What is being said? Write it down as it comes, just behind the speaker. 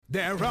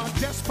There are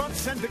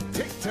despots and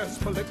dictators,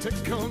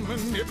 political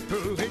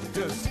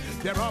manipulators.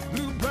 There are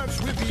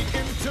bluebirds with the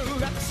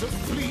intellects of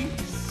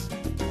fleas.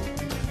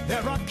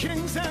 There are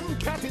kings and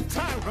catty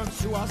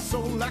tyrants who are so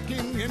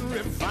lacking in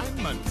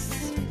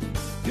refinements.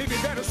 Maybe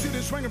better see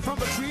this swinging from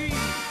the tree.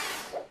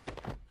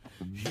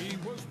 He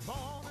was born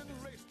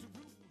and raised to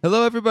rule.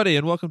 Hello, everybody,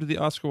 and welcome to the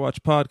Oscar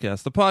Watch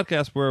Podcast, the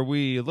podcast where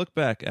we look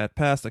back at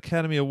past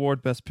Academy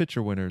Award Best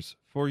Picture winners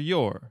for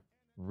your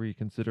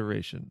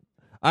reconsideration.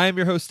 I am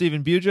your host,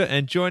 Stephen Buja,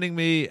 and joining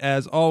me,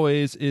 as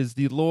always, is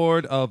the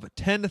Lord of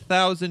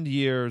 10,000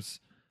 years,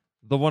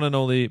 the one and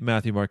only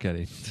Matthew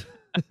Marchetti.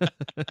 I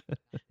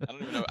don't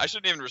even know. I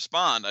shouldn't even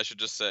respond. I should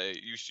just say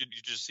you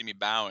just see me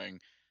bowing.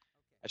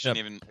 I shouldn't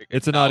even.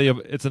 It's an audio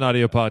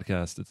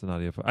podcast. It's an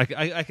audio.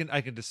 I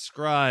can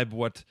describe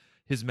what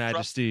His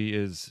Majesty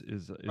is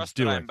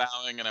doing. I'm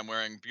bowing and I'm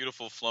wearing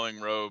beautiful flowing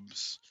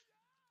robes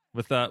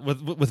with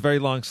very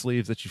long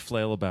sleeves that you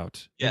flail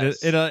about.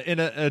 Yes. in an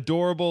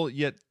adorable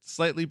yet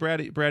slightly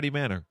bratty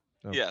manner.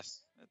 So.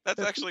 Yes, that's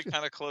actually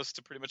kind of close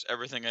to pretty much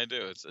everything I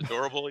do. It's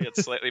adorable yet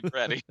slightly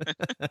bratty.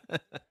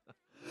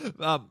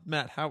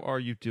 Matt, how are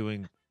you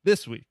doing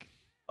this week?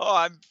 Oh,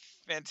 I'm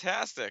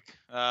fantastic.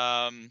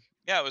 Yeah,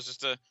 it was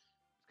just a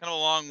kind of a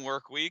long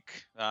work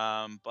week,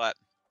 but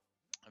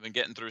I've been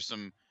getting through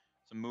some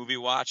movie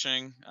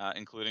watching,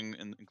 including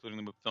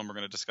the film we're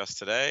going to discuss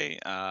today.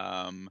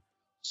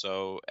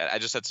 So I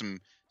just had some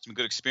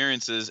good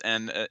experiences,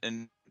 and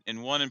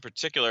in one in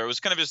particular, it was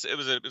kind of just it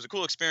was a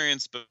cool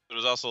experience, but it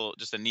was also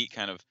just a neat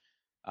kind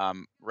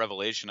of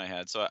revelation I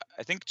had. So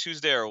I think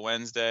Tuesday or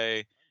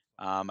Wednesday,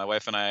 my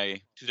wife and I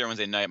Tuesday or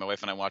Wednesday night, my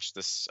wife and I watched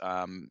this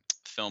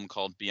film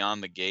called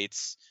Beyond the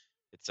Gates.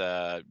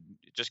 It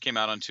just came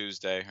out on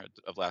Tuesday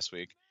of last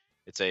week.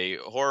 It's a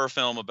horror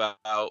film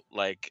about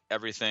like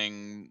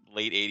everything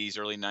late 80s,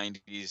 early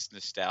 90s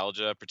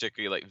nostalgia,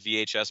 particularly like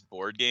VHS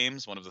board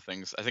games. One of the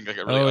things I think like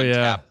a really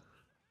untapped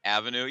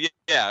avenue.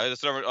 Yeah,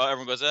 that's what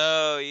everyone goes,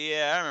 oh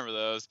yeah, I remember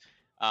those.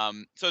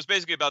 So it's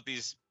basically about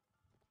these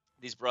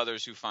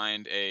brothers who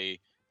find a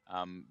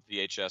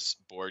VHS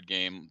board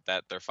game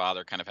that their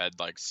father kind of had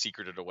like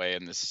secreted away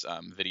in this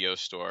video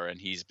store,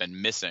 and he's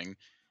been missing.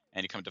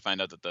 And you come to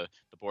find out that the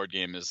board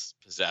game is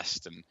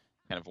possessed and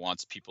kind of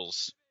wants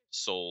people's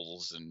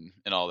souls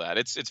and all that.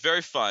 It's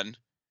very fun.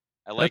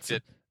 I liked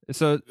it.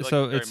 So it's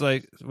much.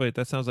 like, wait,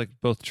 that sounds like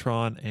both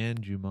Tron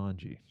and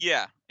Jumanji.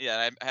 Yeah.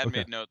 I had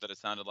made note that it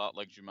sounded a lot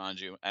like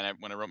Jumanji, and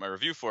when I wrote my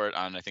review for it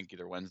on I think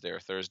either Wednesday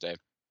or Thursday.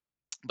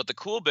 But the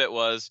cool bit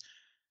was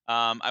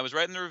I was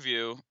writing the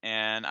review,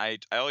 and I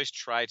always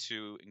try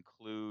to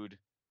include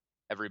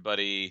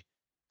everybody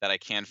that I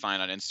can find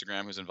on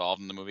Instagram who's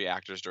involved in the movie,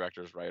 actors,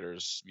 directors,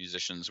 writers,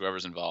 musicians,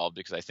 whoever's involved,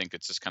 because I think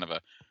it's just kind of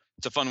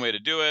it's a fun way to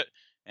do it.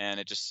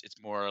 And it's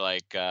more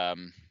like, I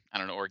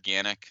don't know,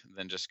 organic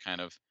than just kind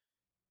of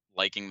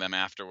liking them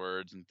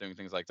afterwards and doing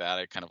things like that.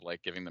 I kind of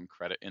like giving them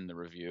credit in the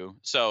review.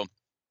 So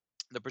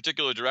the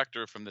particular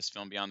director from this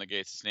film, Beyond the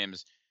Gates, his name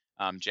is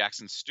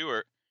Jackson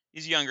Stewart.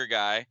 He's a younger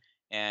guy,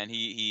 and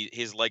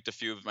he's liked a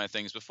few of my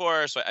things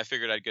before, so I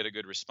figured I'd get a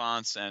good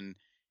response. And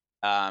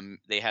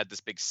they had this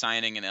big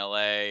signing in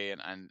LA,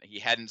 and he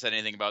hadn't said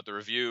anything about the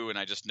review, and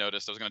I just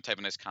noticed I was going to type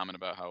a nice comment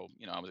about how,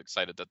 I was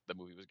excited that the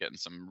movie was getting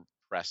some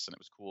press and it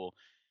was cool.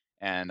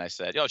 And I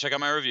said, yo, check out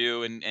my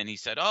review. And he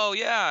said, oh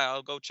yeah,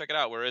 I'll go check it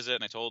out. Where is it?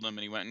 And I told him,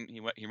 and he went and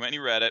he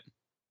read it.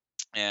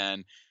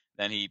 And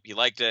then he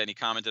liked it, and he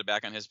commented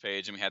back on his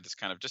page, and we had this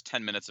kind of just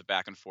 10 minutes of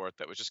back and forth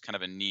that was just kind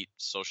of a neat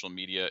social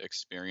media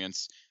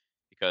experience,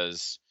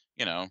 because,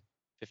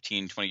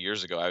 15, 20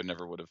 years ago, I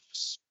never would have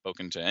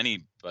spoken to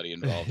anybody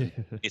involved in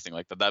anything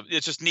like that.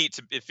 It's just neat.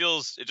 It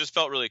just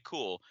felt really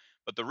cool.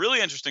 But the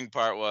really interesting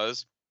part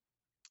was,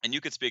 and you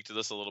could speak to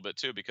this a little bit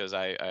too, because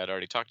I had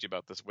already talked to you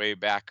about this way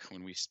back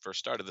when we first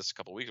started this a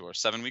couple weeks ago, or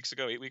 7 weeks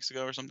ago, 8 weeks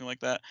ago, or something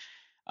like that.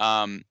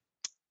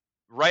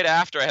 Right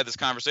after I had this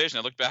conversation,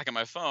 I looked back at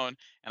my phone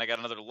and I got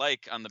another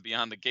like on the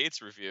Beyond the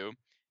Gates review.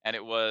 And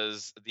it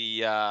was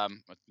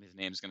his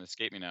name's going to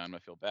escape me now, and I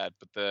feel bad.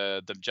 But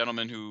the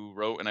gentleman who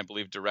wrote and I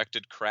believe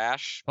directed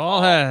Crash,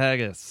 Paul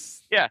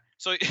Haggis. Yeah.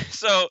 So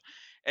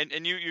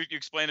and you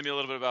explained to me a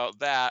little bit about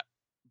that,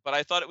 but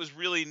I thought it was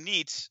really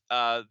neat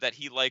that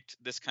he liked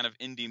this kind of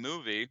indie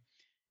movie.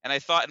 And I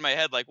thought in my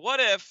head, like, what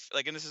if,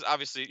 like, and this is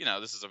obviously,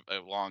 this is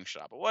a long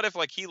shot, but what if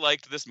like he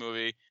liked this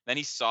movie, then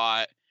he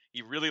saw it,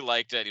 he really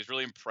liked it, he was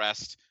really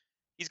impressed.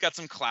 He's got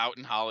some clout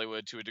in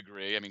Hollywood to a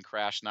degree. I mean,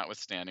 Crash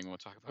notwithstanding, we'll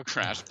talk about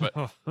Crash, but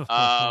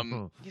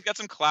he's got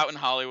some clout in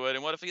Hollywood.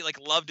 And what if he like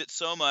loved it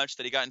so much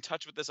that he got in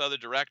touch with this other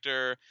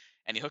director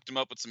and he hooked him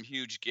up with some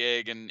huge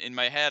gig? And in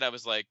my head, I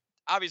was like,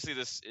 obviously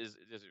this is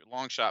a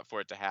long shot for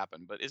it to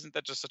happen, but isn't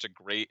that just such a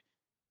great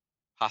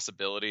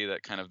possibility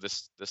that kind of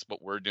this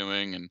what we're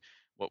doing and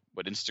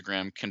what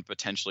Instagram can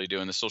potentially do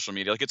in the social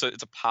media? Like it's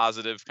a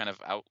positive kind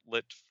of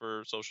outlet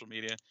for social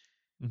media.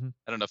 Mm-hmm.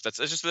 I don't know if that's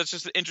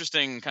just an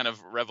interesting kind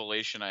of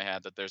revelation I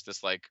had, that there's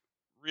this like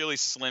really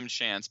slim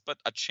chance, but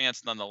a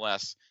chance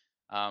nonetheless,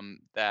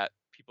 that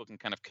people can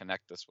kind of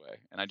connect this way.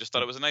 And I just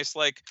thought it was a nice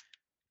like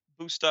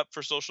boost up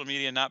for social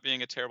media not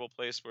being a terrible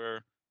place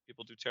where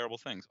people do terrible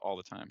things all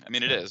the time. I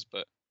mean, it is,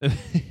 but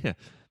Yeah.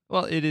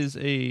 Well, it is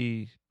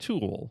a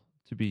tool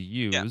to be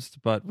yeah,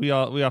 used, but we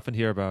often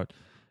hear about,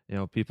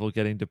 people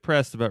getting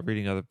depressed about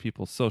reading other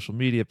people's social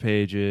media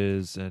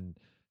pages and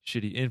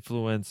shitty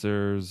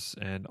influencers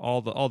and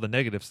all the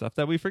negative stuff,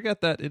 that we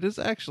forget that it is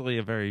actually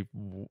a very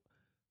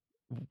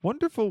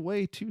wonderful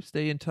way to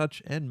stay in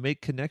touch and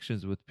make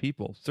connections with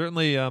people.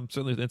 Certainly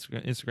with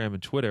Instagram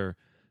and Twitter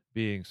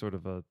being sort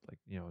of a, like,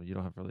 you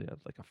don't have really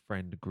like a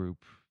friend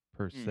group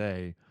per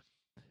se.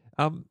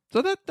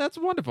 So that's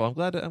wonderful. I'm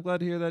glad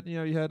to hear that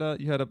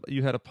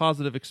you had a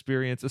positive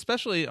experience,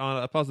 especially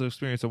on a positive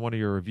experience on one of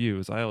your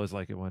reviews. I always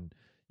like it when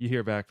you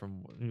hear back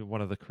from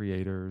one of the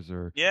creators,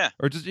 or yeah,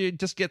 just you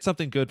just get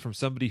something good from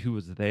somebody who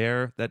was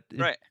there. That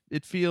right.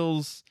 It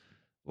feels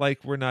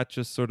like we're not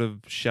just sort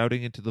of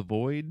shouting into the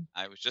void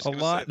I was just a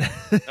gonna lot.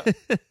 say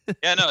that.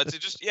 Yeah, no, it's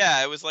just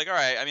it was like, all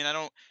right. I mean,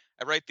 I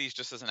write these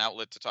just as an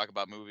outlet to talk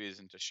about movies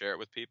and to share it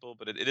with people,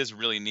 but it is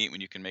really neat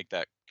when you can make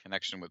that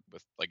connection with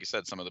like you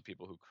said, some of the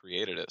people who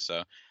created it. So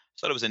I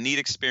thought it was a neat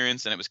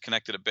experience, and it was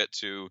connected a bit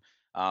to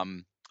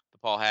the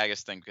Paul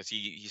Haggis thing, because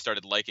he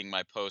started liking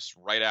my posts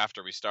right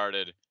after we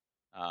started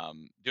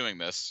doing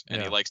this, and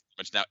he Yeah. likes pretty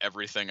much now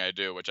everything I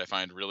do, which I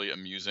find really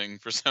amusing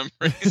for some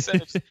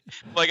reason.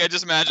 Like, I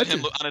just imagine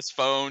him on his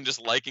phone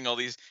just liking all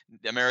these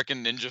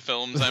American Ninja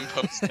films I'm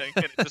posting,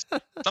 and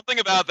something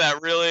about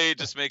that really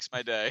just makes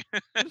my day.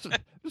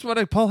 Just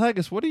wondering, Paul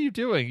Haggis, what are you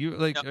doing? You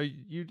like, Yep. are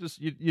you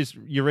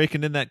you're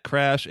raking in that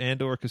Crash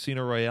and/or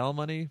Casino Royale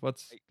money?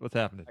 What's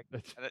happening?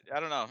 I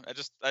don't know. I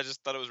just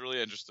thought it was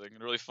really interesting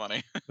and really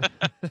funny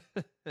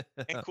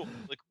and cool.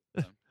 Really cool.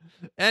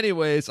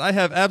 Anyways, I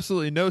have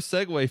absolutely no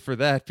segue for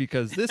that,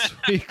 because this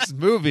week's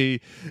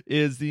movie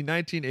is the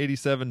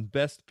 1987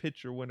 Best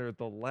Picture winner,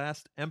 The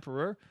Last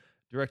Emperor,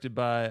 directed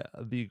by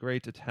the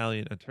great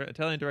Italian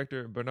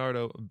director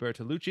Bernardo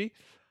Bertolucci,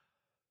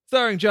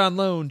 starring John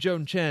Lone,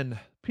 Joan Chen,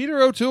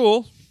 Peter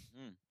O'Toole,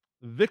 Mm.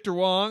 Victor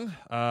Wong.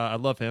 I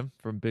love him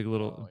from Big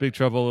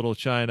Trouble Little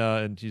China,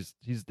 and he's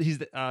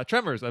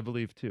Tremors, I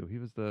believe, too. He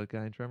was the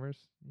guy in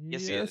Tremors.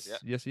 Yes, he is. Yeah.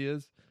 Yes, he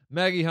is.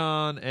 Maggie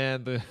Hahn,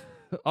 and the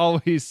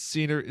always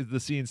the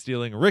scene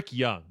stealing Rick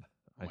Young.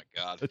 Oh my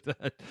god.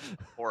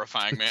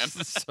 Horrifying, man.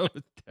 So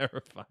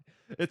terrifying.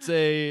 It's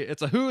a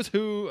who's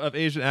who of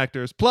Asian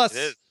actors, plus It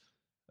is.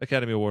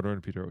 Academy Award winner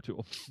Peter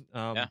O'Toole.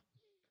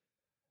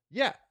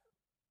 Yeah.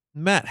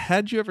 Matt,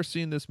 had you ever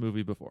seen this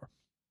movie before?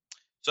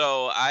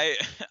 So I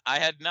I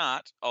had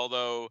not,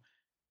 although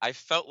I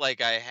felt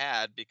like I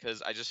had,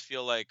 because I just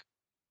feel like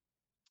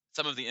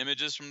some of the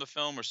images from the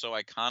film were so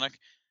iconic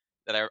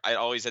that I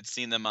always had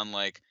seen them on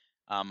like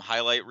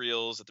highlight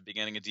reels at the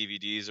beginning of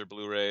DVDs or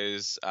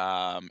Blu-rays,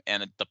 and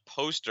the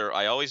poster.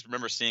 I always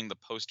remember seeing the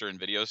poster in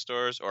video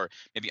stores, or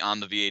maybe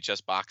on the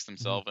VHS box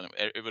themselves, and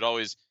it would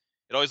always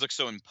look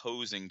so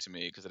imposing to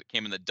me because it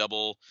came in the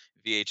double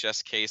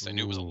VHS case. I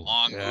knew it was a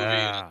long movie.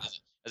 And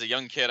as a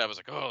young kid, I was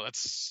like, oh,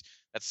 that's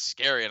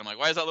scary. And I'm like,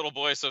 why is that little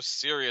boy so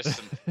serious?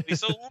 And he's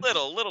so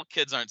little. Little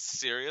kids aren't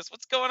serious.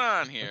 What's going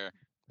on here?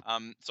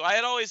 So I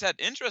had always had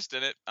interest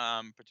in it,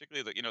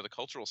 particularly the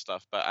cultural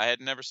stuff, but I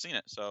had never seen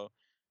it. So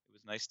it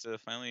was nice to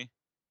finally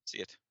see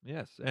it.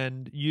 Yes,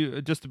 and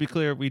you, just to be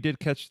clear, we did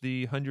catch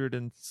the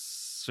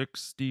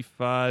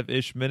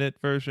 165-ish minute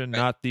version, Right.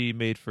 not the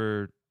made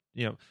for,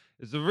 it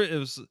was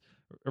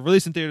a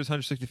release in theaters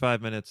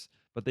 165 minutes,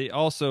 but they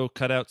also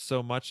cut out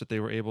so much that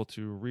they were able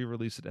to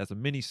re-release it as a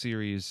mini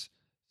series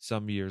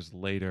some years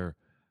later.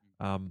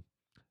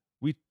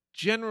 We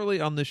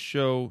generally on this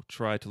show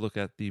try to look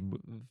at the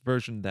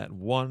version that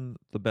won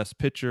the Best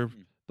Picture,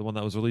 the one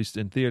that was released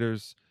in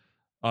theaters.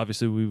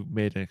 Obviously, we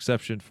made an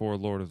exception for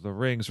Lord of the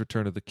Rings: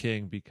 Return of the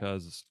King,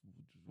 because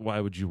why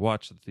would you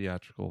watch the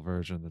theatrical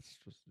version? That's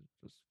just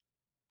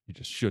you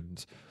just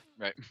shouldn't.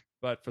 Right.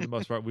 But for the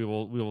most part, we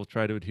will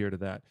try to adhere to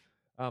that.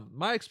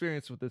 My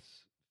experience with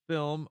this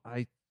film,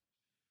 I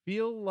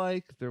feel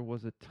like there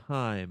was a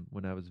time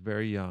when I was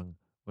very young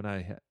when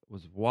I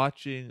was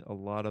watching a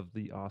lot of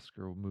the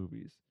Oscar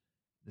movies.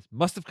 This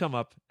must have come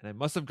up, and I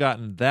must have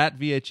gotten that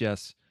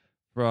VHS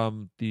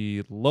from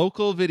the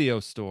local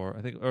video store,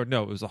 I think, or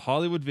no, it was a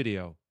Hollywood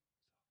Video.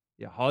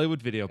 Yeah,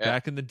 Hollywood Video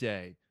back in the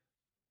day,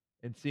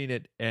 and seen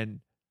it,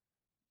 and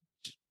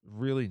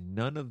really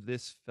none of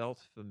this felt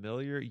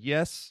familiar.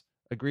 Yes,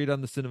 agreed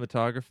on the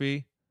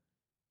cinematography.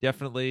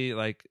 Definitely,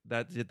 like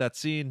that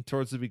scene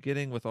towards the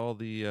beginning with all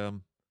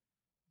the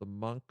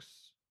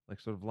monks, like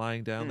sort of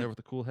lying down there with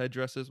the cool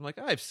headdresses. I'm like,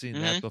 I've seen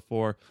that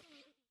before,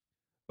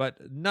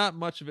 but not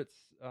much of it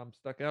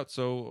stuck out.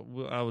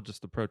 So I will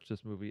just approach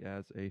this movie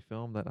as a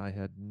film that I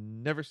had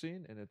never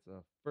seen, and it's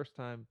a first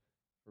time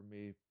for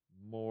me,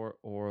 more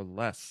or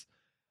less.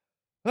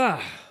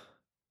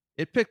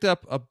 It picked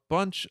up a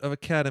bunch of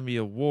Academy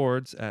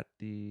Awards at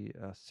the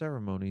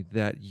ceremony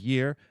that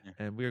year,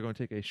 and we are going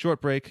to take a short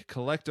break,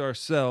 collect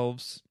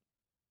ourselves.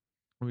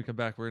 When we come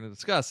back, we're going to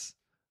discuss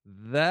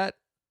that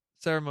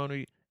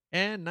ceremony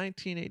and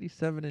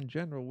 1987 in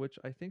general, which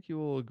I think you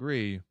will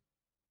agree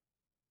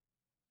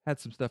had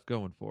some stuff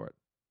going for it.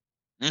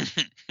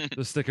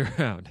 So stick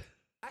around.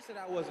 I said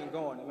I wasn't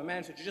going, and my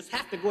man said, you just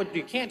have to go.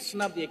 You can't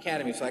snub the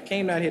Academy. So I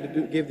came down here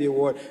to give the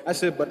award. I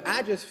said, but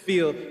I just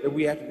feel that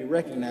we have to be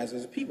recognized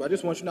as a people. I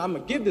just want you to know I'm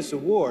going to give this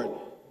award,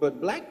 but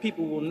black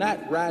people will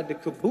not ride the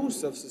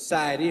caboose of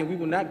society, and we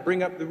will not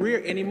bring up the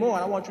rear anymore,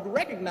 and I want you to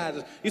recognize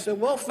us. He said,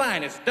 well,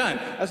 fine, it's done.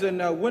 I said,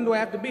 now, when do I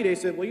have to be there? He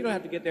said, well, you don't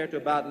have to get there till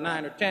about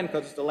 9 or 10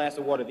 because it's the last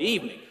award of the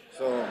evening.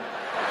 So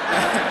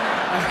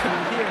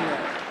I'm here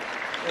now.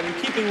 And in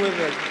keeping with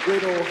a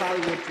great old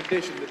Hollywood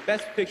tradition, the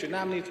best picture,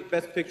 nominees for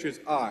best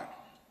pictures are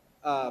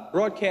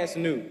Broadcast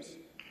News,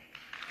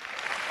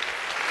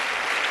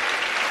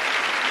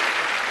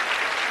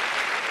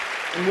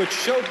 in which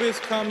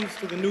showbiz comes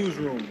to the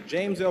newsroom,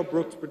 James L.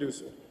 Brooks,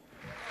 producer.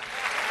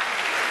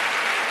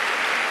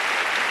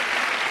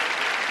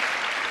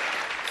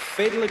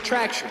 Fatal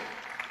Attraction,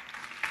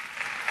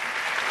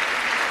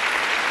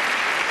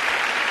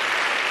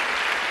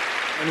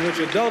 in which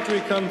adultery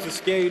comes to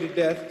scare you to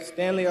death,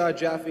 Stanley R.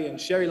 Jaffe and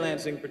Sherry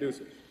Lansing,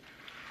 producers.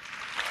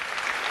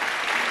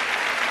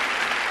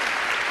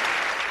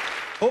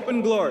 Hope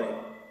and Glory, in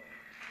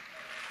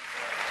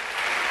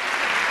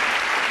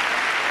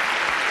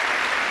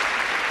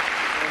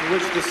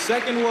which the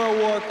Second World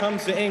War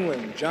comes to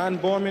England, John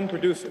Borman,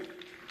 producer.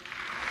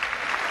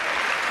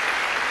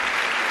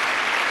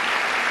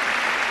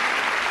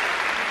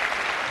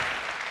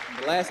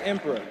 The Last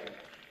Emperor,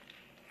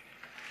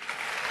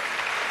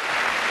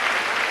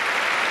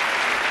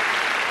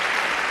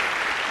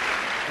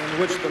 in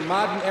which the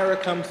modern era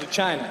comes to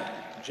China,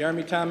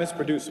 Jeremy Thomas,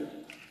 producer.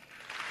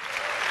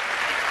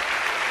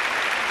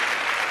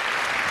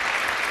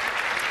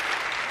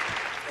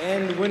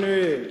 And the winner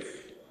is...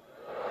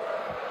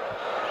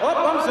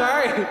 Oh, I'm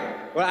sorry.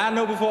 Well, I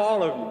know before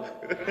all of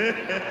you.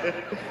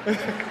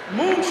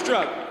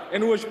 Moonstruck,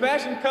 in which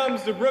Passion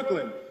Comes to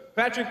Brooklyn,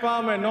 Patrick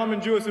Palmer and Norman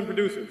Jewison,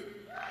 producers.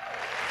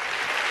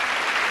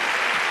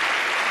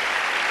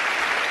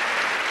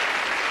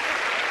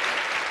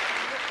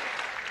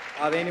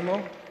 Are there any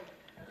more?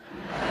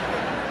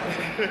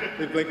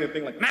 They blink their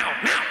thing like, now,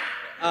 now!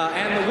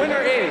 And the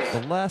winner is...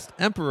 The Last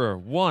Emperor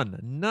won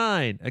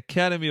 9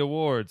 Academy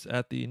Awards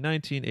at the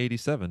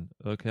 1987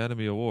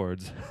 Academy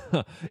Awards.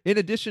 In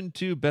addition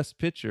to Best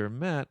Picture,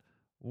 Matt,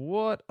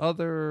 what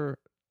other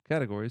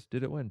categories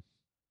did it win?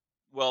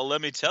 Well,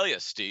 let me tell you,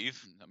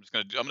 Steve. I'm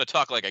gonna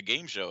talk like a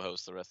game show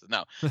host the rest of.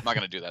 No, I'm not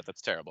gonna do that.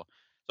 That's terrible.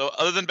 So,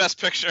 other than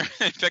Best Picture,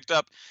 I picked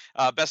up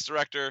Best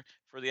Director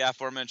for the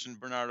aforementioned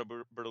Bernardo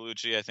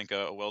Bertolucci. I think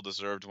a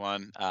well-deserved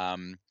one.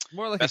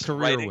 More like Best a career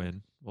writing.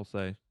 win, we'll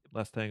say.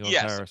 Last Tango in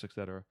Yes. Paris,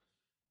 etc.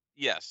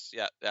 Yes,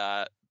 yeah.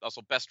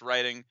 Also, Best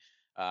Writing.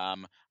 I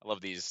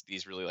love these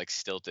really like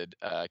stilted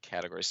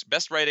categories.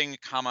 Best Writing,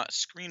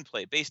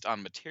 screenplay based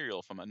on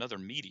material from another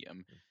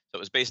medium. So it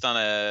was based on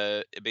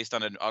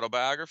an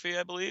autobiography,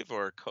 I believe,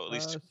 or at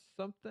least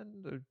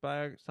Something.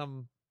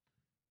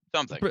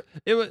 something.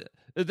 It was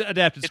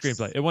adapted It's-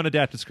 screenplay. It won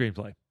adapted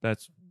screenplay.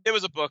 It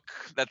was a book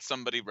that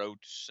somebody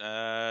wrote.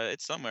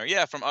 It's somewhere.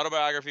 Yeah, from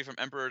autobiography, from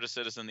Emperor to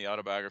Citizen, the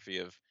autobiography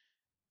of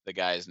the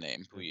guy's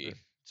name, Puyi. Okay.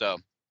 So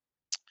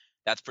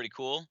that's pretty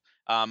cool.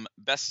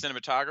 Best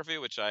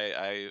cinematography, which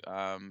I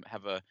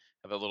have a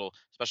little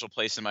special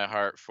place in my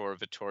heart for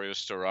Vittorio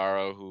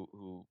Storaro,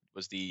 who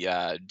was the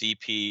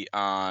DP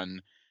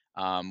on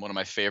one of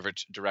my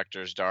favorite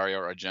directors, Dario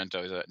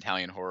Argento. He's an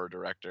Italian horror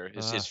director.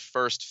 His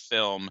first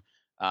film,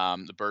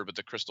 The Bird with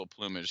the Crystal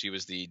Plumage, he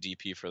was the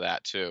DP for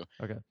that too.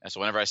 Okay. And so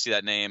whenever I see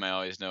that name, I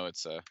always know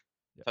it's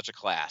such a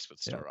class with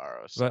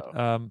Storaro. So.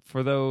 But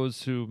for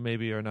those who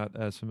maybe are not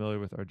as familiar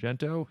with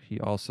Argento, he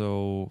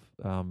also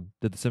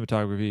did the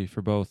cinematography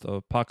for both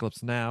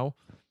Apocalypse Now,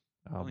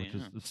 which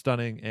is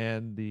stunning,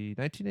 and the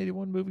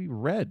 1981 movie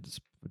Reds,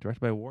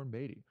 directed by Warren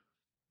Beatty.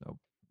 So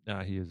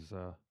he is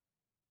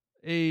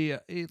a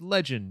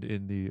legend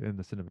in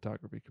the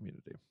cinematography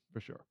community for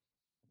sure.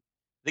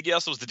 I think he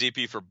also was the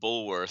DP for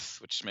Bulworth,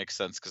 which makes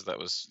sense because that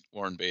was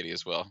Warren Beatty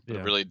as well. But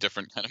Yeah. a really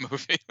different kind of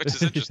movie, which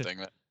is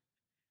interesting.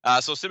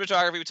 So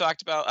cinematography we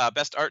talked about.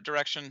 Best art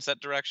direction,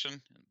 set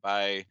direction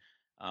by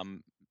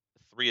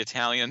 3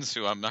 Italians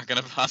who I'm not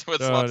going to bother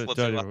with.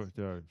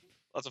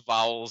 Lots of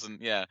vowels and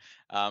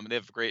they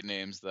have great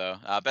names though.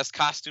 Best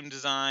costume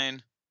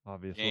design,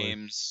 Obviously.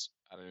 James.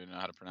 I don't even know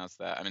how to pronounce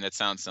that. I mean, it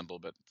sounds simple,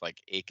 but it's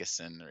like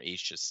Akeson or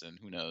Aitchison,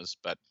 who knows?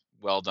 But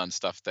well done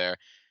stuff there.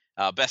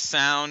 Best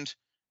sound,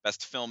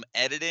 best film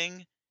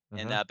editing,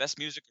 and best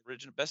music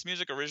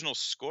original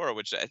score.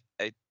 Which I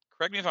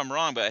correct me if I'm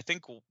wrong, but I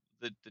think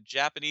the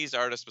Japanese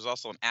artist was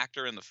also an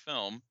actor in the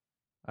film.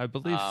 I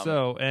believe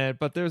so.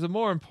 But there's a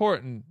more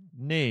important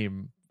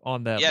name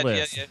on that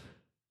list. Yeah.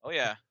 Oh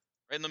yeah,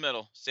 right in the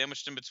middle,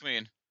 sandwiched in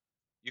between.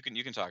 You can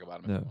talk about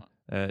him if you want.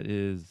 That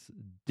is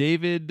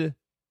David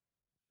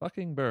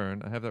fucking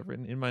Byrne. I have that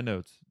written in my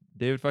notes.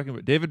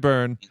 David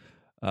Byrne,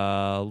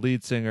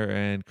 lead singer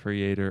and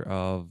creator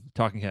of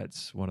Talking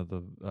Heads, one of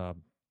the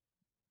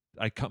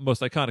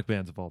most iconic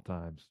bands of all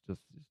time.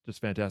 Just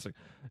fantastic.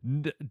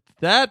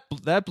 That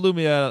blew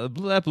me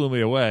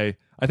away.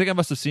 I think I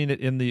must have seen it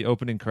in the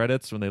opening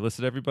credits when they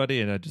listed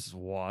everybody, and it just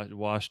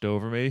washed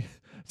over me.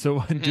 So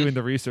when doing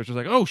the research, I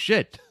was like, oh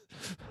shit,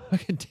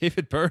 fucking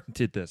David Byrne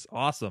did this.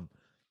 Awesome.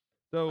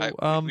 So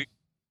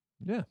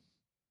yeah.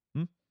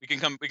 We can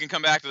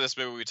come back to this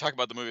maybe when we talk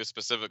about the movie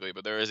specifically,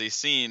 but there is a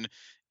scene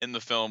in the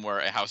film where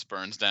a house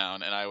burns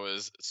down, and I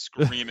was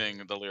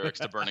screaming the lyrics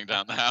to "Burning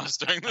Down the House"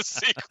 during the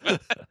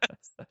sequence.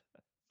 So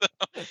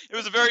it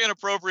was a very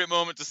inappropriate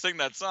moment to sing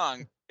that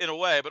song in a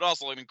way, but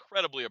also an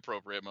incredibly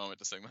appropriate moment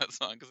to sing that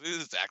song because this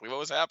is exactly what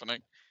was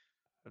happening.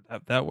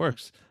 That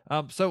works.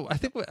 So I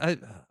think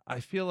I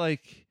feel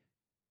like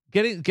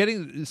getting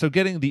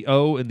the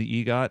O and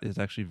the EGOT is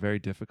actually very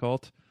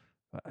difficult.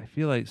 I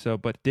feel like so,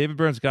 but David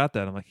Byrne's got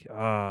that. I'm like,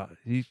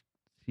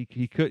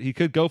 he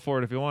could go for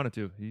it if he wanted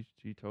to.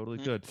 He totally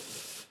could.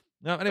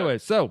 Now, anyway,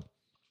 so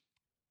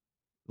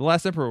The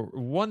Last Emperor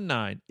won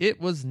 9. It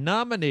was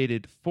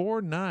nominated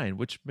for 9,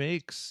 which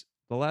makes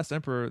The Last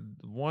Emperor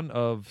one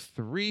of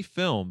 3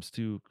 films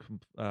to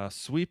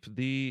sweep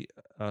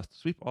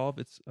all of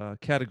its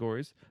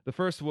categories. The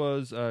first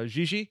was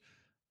Gigi,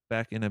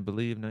 back in, I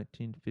believe,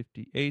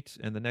 1958,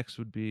 and the next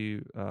would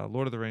be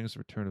Lord of the Rings: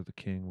 Return of the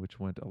King,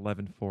 which went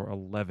 11 for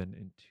 11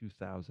 in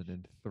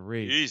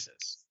 2003.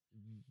 Jesus.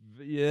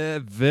 Yeah,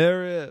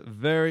 very,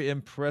 very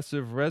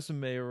impressive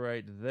resume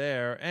right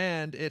there,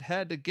 and it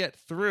had to get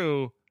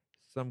through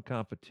some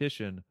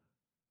competition.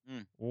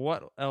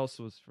 What else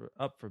was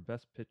up for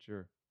Best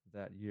Picture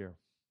that year?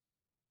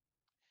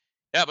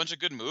 Yeah, a bunch of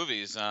good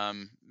movies.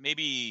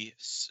 Maybe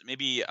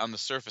on the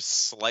surface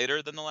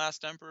slighter than The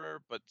Last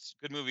Emperor, but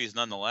good movies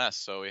nonetheless.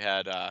 So we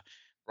had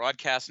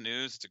Broadcast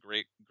News. It's a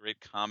great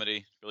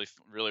comedy.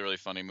 Really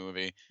funny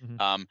movie.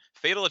 Mm-hmm.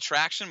 Fatal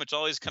Attraction, which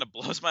always kind of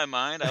blows my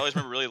mind. I always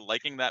remember really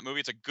liking that movie.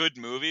 It's a good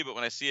movie, but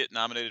when I see it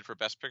nominated for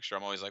Best Picture,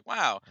 I'm always like,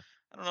 wow,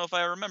 I don't know if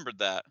I remembered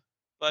that.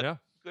 But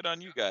good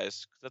on you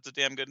guys, 'cause that's a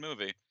damn good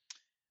movie.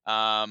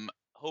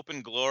 Hope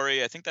and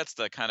Glory. I think that's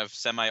the kind of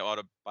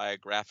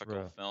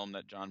semi-autobiographical film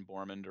that John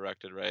Borman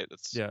directed, right?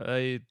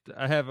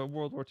 I have a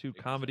World War II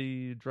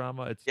comedy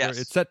drama.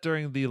 It's set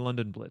during the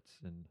London Blitz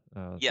in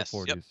the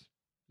 40s. Yep.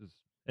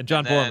 And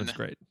John Borman's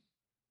great.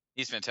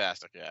 He's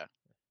fantastic, yeah.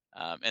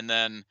 And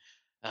then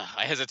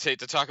I hesitate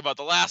to talk about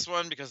the last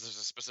one because there's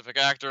a specific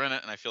actor in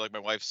it, and I feel like my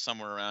wife's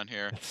somewhere around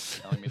here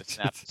telling me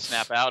to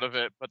snap out of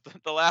it. But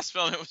the last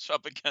film it was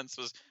up against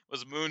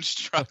was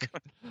Moonstruck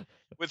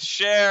with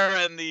Cher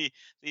and the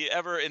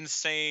ever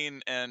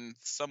insane and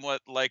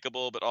somewhat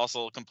likable but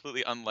also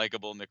completely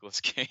unlikable Nicolas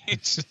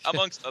Cage,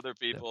 amongst other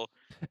people.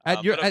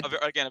 Again,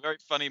 a very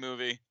funny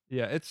movie.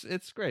 Yeah,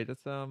 it's great.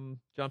 It's John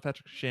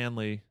Patrick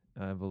Shanley,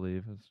 I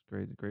believe. It's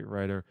great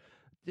writer.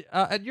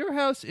 At your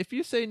house, if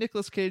you say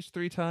Nicolas Cage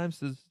 3 times,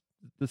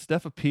 does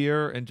Steph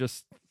appear and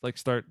just like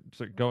start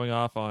going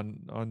off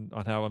on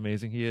how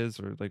amazing he is,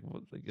 or like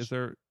is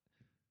there?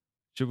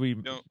 Should we?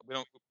 We don't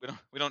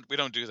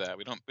do that.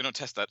 We don't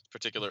test that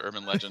particular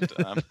urban legend.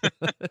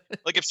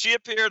 Like if she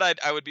appeared,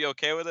 I would be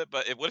okay with it.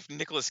 But what if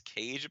Nicolas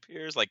Cage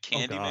appears, like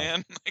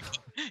Candyman?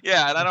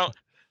 And I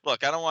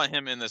don't want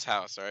him in this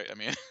house. Right? I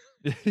mean.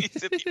 He's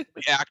the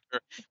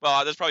actor.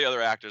 Well, there's probably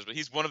other actors, but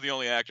he's one of the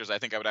only actors I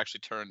think I would actually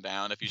turn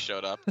down if he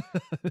showed up.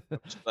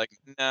 Like,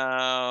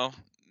 no,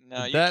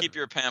 you keep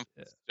your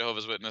pamphlets,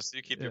 Jehovah's Witness.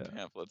 You keep your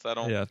pamphlets. I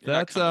don't. Yeah,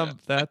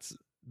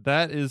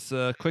 that is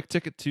a quick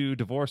ticket to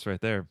divorce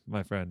right there,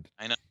 my friend.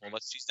 I know. Well,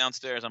 she's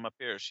downstairs. I'm up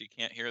here. She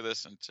can't hear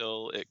this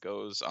until it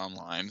goes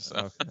online. So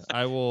okay.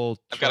 I will.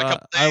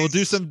 I will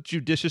do some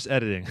judicious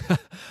editing.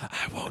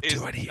 I won't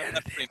do any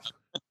editing.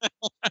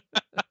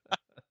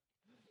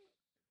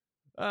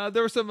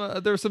 There were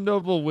some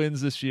notable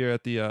wins this year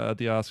at the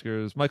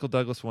Oscars. Michael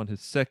Douglas won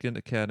his 2nd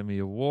Academy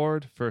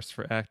Award, first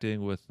for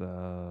acting with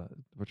the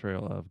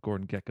portrayal of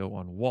Gordon Gekko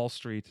on Wall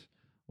Street,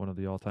 one of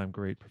the all-time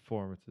great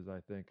performances,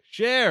 I think.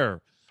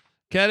 Cher,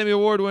 Academy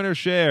Award winner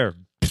Cher.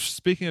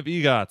 Speaking of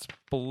EGOTs,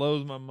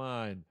 blows my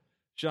mind.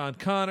 Sean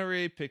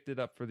Connery picked it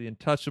up for The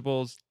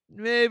Untouchables.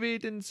 Maybe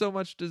didn't so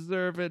much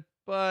deserve it,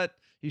 but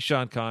he's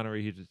Sean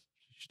Connery. He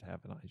should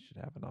have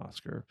an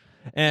Oscar.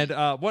 And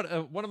one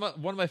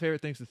of my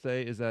favorite things to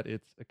say is that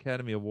it's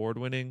Academy Award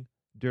winning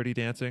Dirty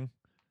Dancing,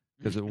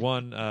 because it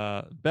won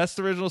Best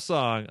Original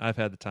Song. I've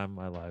had the time of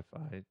my life.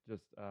 I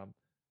just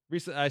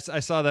I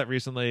saw that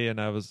recently,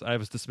 and I was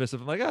dismissive.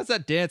 I'm like, it's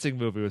that dancing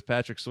movie with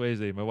Patrick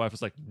Swayze. My wife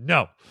was like,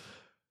 no,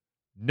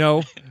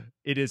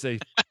 it is a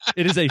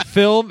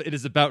film. It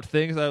is about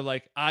things. I'm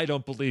like, I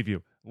don't believe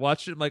you.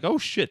 Watched it. I'm like, oh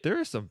shit, there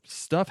is some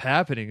stuff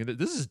happening, and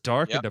this is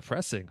dark and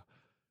depressing.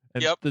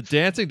 And the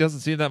dancing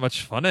doesn't seem that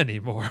much fun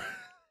anymore.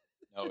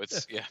 No,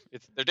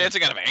 they're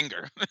dancing out of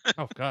anger.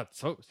 Oh God,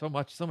 so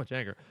much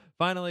anger.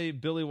 Finally,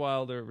 Billy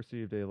Wilder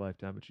received a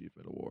Lifetime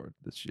Achievement Award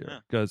this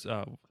year because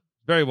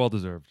very well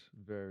deserved.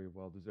 Very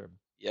well deserved.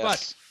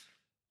 Yes.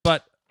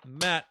 But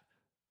Matt,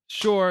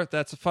 sure,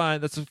 that's a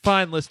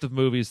fine list of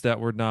movies that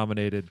were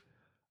nominated.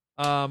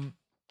 In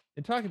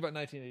talking about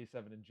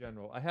 1987 in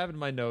general, I have in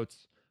my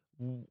notes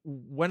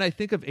when I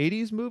think of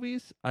 80s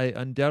movies, I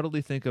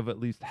undoubtedly think of at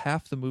least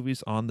half the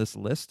movies on this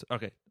list.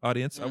 Okay,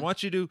 audience, I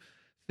want you to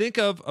think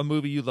of a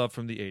movie you love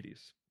from the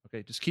 80s.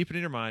 Okay, just keep it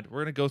in your mind. We're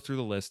going to go through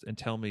the list and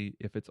tell me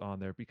if it's on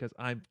there because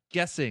I'm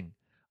guessing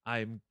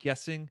there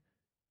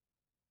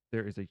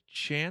is a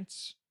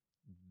chance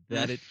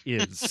that it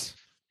is.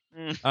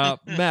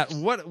 Matt,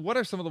 what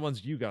are some of the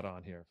ones you got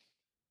on here?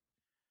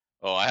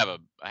 Oh, I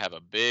have a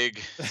big,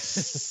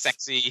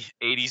 sexy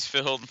 '80s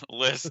filled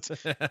list.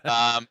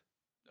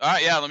 All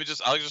right, yeah.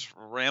 I'll just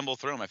ramble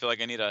through them. I feel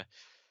like I need a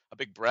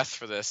big breath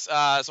for this.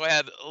 So I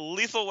had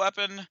Lethal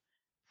Weapon,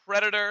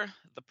 Predator,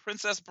 The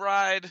Princess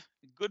Bride,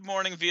 Good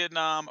Morning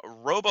Vietnam,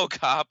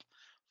 RoboCop,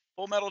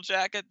 Full Metal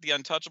Jacket, The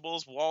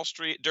Untouchables, Wall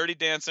Street, Dirty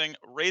Dancing,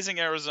 Raising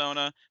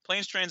Arizona,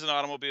 Planes, Trains, and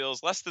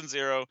Automobiles, Less Than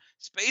Zero,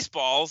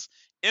 Spaceballs,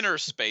 Inner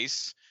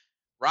Space,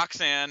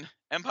 Roxanne,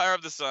 Empire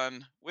of the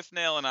Sun, With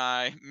Nail and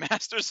I,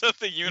 Masters of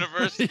the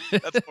Universe.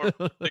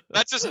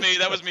 That's just me.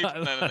 That was me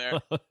putting that in there.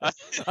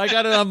 I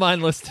got it on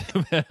mine list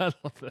too, man. I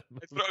love that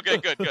movie. Okay,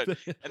 good.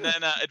 And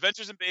then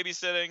Adventures in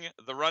Babysitting,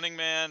 The Running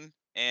Man,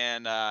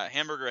 and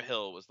Hamburger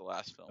Hill was the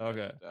last film.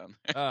 Okay.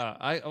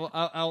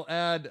 I'll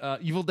add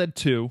Evil Dead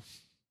 2.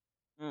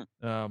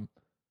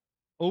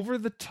 Over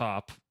the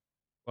Top.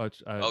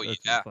 Which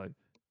yeah.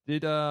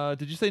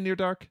 Did you say Near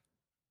Dark?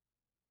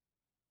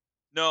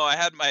 No, I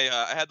had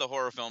the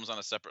horror films on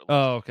a separate list.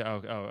 Oh, okay.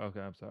 I'm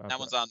sorry. That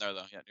one's on there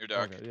though. Yeah, Near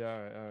Dark. Okay, yeah, all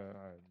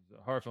right.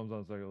 Horror films on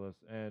the second list,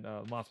 and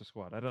Monster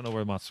Squad. I don't know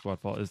where Monster Squad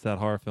falls. Is that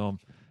horror film?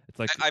 It's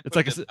like it's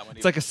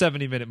like a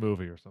 70-minute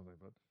movie or something,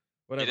 but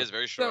whatever. It is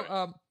very short.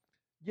 So,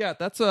 yeah,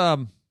 that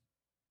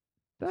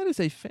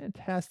is a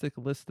fantastic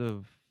list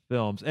of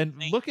films. And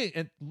looking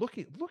at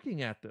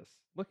this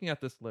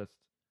list,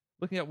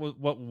 looking at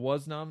what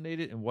was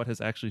nominated and what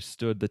has actually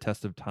stood the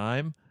test of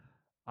time,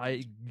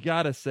 I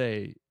gotta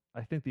say,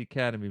 I think the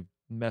Academy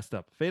messed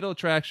up. Fatal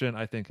Attraction,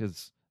 I think,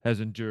 has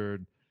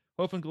endured.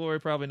 Hope and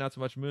Glory, probably not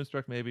so much.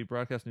 Moonstruck, maybe.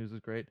 Broadcast News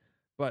is great.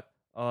 But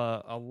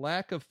a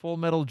lack of Full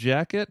Metal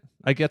Jacket.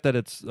 I get that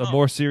it's a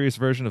more serious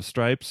version of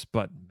Stripes,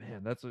 but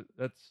man, that's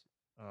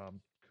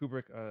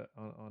Kubrick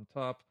on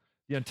top.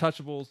 The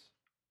Untouchables,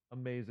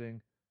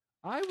 amazing.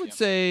 I would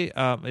say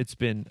it's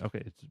been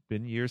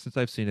years since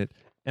I've seen it.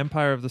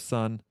 Empire of the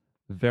Sun,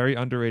 very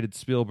underrated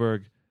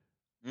Spielberg.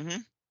 Mm-hmm.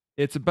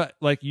 It's about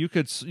like you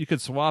could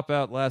swap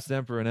out Last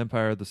Emperor and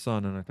Empire of the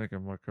Sun, and I think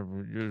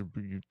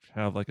you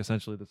have like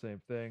essentially the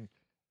same thing.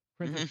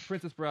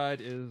 Princess Bride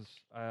is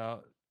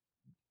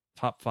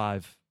top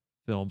 5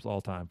 films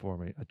all time for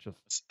me. I just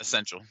it's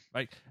essential,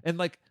 right?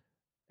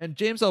 And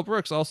James L.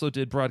 Brooks also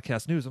did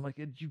Broadcast News. I'm like,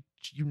 you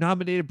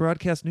nominated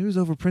Broadcast News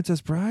over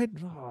Princess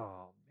Bride?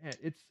 Oh man,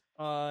 it's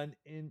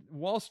in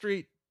Wall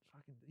Street,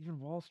 even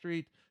Wall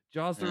Street.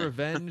 Jaws the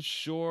Revenge,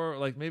 sure.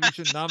 Like maybe we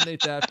should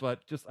nominate that,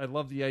 but just I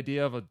love the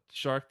idea of a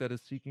shark that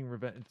is seeking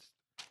revenge.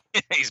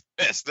 He's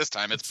pissed this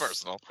time. It's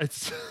personal.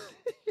 It's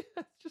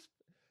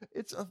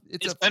a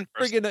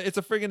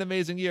friggin'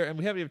 amazing year, and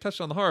we haven't even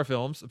touched on the horror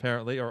films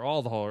apparently, or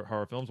all the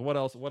horror films. What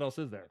else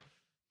is there?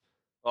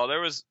 Well, there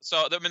was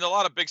a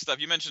lot of big stuff.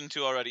 You mentioned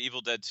 2 already.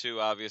 Evil Dead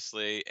 2,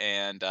 obviously,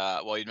 and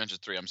you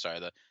mentioned 3. I'm sorry,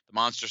 the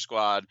Monster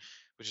Squad,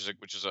 which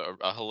is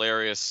a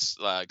hilarious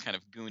kind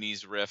of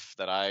Goonies riff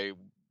that I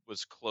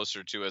was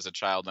closer to as a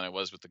child than I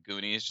was with the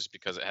Goonies, just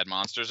because it had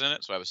monsters in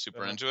it, so I was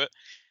super into it.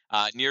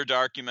 Near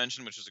Dark, you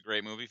mentioned, which was a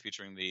great movie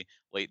featuring the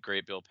late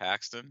great Bill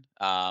Paxton.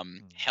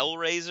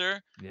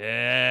 Hellraiser,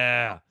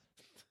 yeah.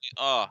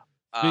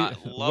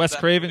 Wes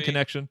Craven movie.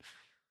 Connection.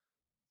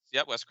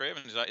 Yep, Wes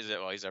Craven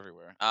he's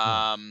everywhere.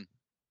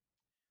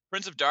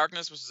 Prince of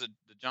Darkness, which is the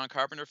John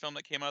Carpenter film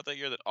that came out that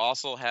year that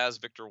also has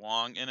Victor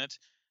Wong in it.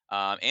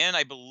 And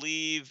I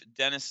believe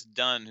Dennis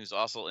Dunn, who's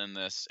also in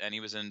this, and he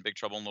was in Big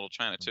Trouble in Little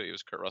China too. He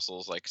was Kurt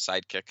Russell's like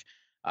sidekick.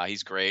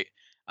 He's great.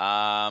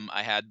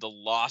 I had The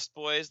Lost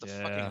Boys,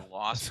 fucking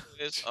Lost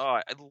Boys. Oh,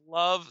 I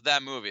love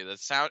that movie. The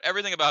sound,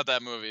 everything about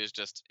that movie is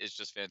just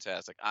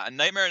fantastic.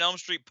 Nightmare on Elm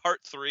Street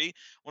Part 3,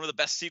 one of the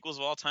best sequels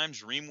of all time,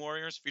 Dream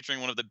Warriors, featuring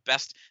one of the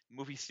best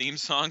movie theme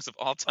songs of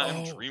all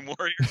time, Dream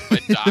Warriors by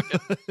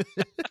Dokken.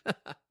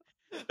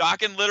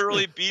 Dokken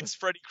literally beats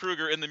Freddy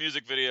Krueger in the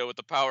music video with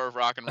the power of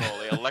rock and roll.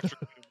 They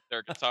electrocute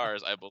their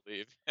guitars, I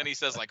believe. And he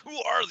says, like, who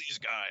are these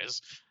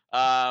guys?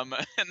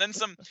 And then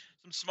some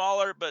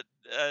smaller but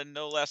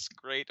no less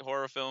great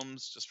horror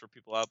films, just for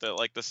people out there that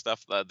like this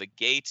stuff. The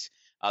Gate,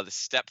 The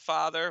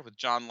Stepfather with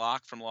John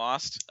Locke from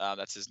Lost.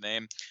 That's his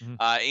name.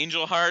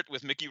 Angel Heart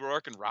with Mickey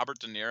Rourke and Robert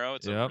De Niro.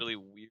 It's a really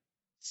weird,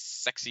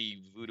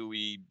 sexy,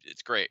 voodoo-y.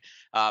 It's great.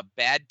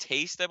 Bad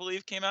Taste, I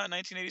believe, came out in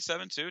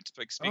 1987 too. It's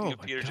like, speaking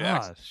of Peter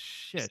Jackson.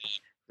 Shit.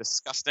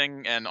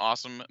 Disgusting and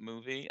awesome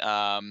movie.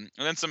 And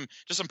then some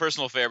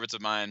personal favorites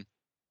of mine.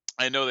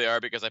 I know they are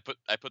because I put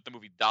the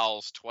movie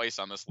Dolls twice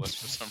on this list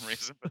for some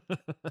reason.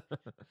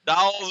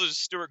 Dolls is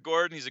Stuart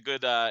Gordon. He's a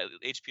good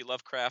H.P.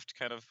 Lovecraft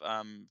kind of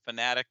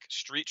fanatic.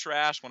 Street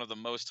Trash, one of the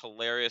most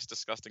hilarious,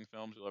 disgusting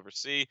films you'll ever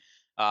see.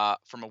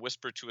 From a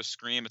Whisper to a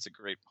Scream, it's a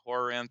great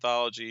horror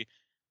anthology.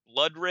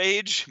 Blood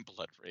Rage.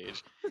 Blood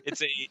Rage.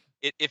 It's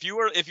if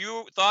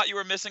you thought you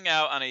were missing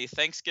out on a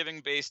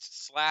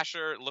Thanksgiving-based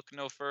slasher, look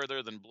no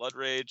further than Blood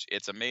Rage.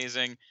 It's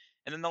amazing.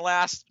 And then the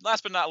last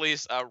but not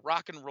least,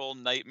 Rock and Roll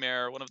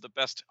Nightmare, one of the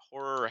best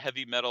horror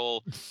heavy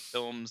metal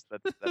films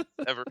that's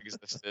ever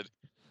existed.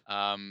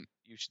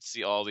 You should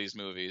see all these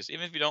movies,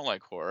 even if you don't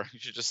like horror. You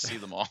should just see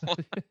them all.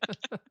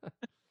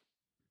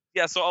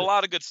 Yeah, so a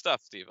lot of good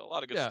stuff, Steve. A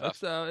lot of good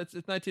stuff. It's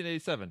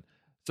 1987.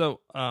 So,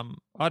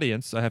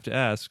 audience, I have to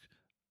ask,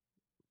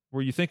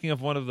 were you thinking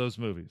of one of those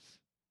movies?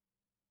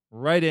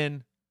 Write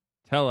in,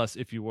 tell us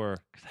if you were,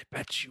 because I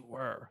bet you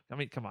were. I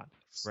mean, come on.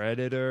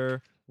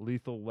 Predator,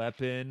 Lethal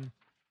Weapon,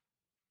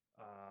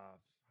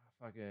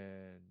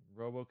 fucking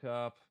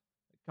RoboCop.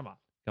 Come on,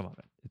 man.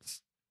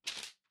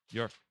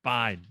 You're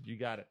fine. You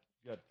got it.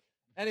 Good.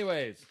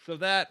 Anyways, so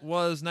that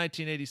was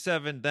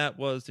 1987. That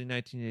was the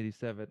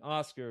 1987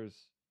 Oscars,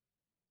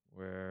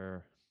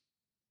 where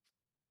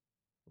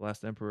The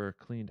Last Emperor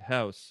cleaned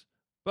house.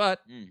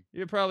 But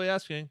you're probably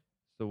asking,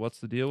 so what's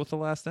the deal with The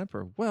Last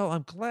Emperor? Well,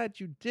 I'm glad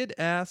you did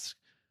ask,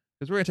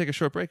 because we're going to take a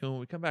short break, and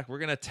when we come back, we're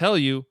going to tell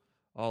you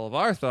all of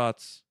our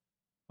thoughts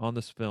on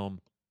this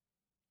film.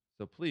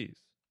 So please,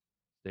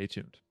 stay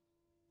tuned.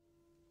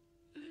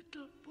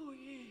 Little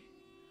Puyi,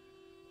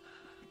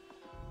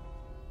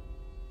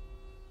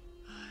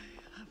 I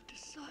have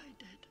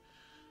decided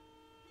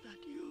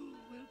that you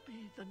will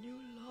be the new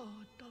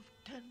lord of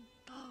 10,000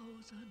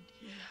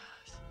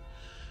 years.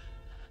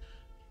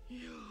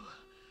 You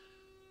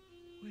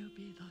will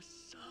be the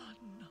son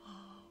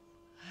of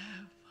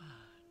heaven.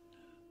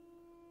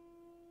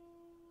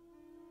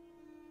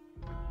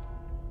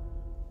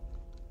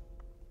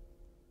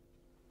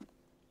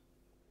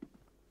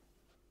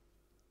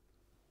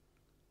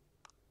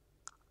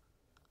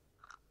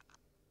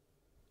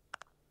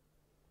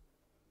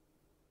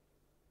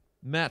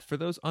 Matt, for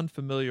those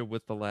unfamiliar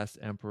with The Last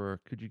Emperor,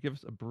 could you give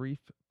us a brief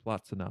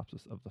plot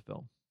synopsis of the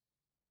film?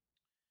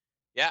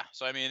 Yeah,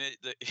 so I mean,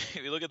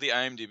 if you look at the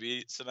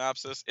IMDb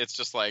synopsis, it's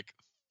just like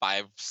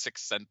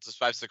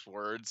 5-6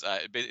 words.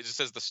 It just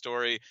says the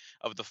story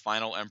of the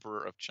final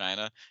emperor of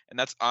China, and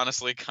that's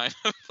honestly kind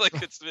of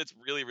like it's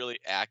really really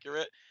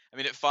accurate. I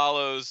mean, it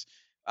follows,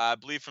 I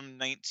believe, from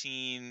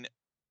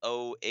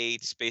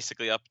 1908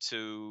 basically up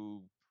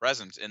to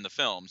present in the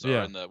film. So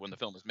when the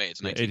film was made,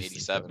 it's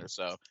 1987 or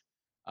so.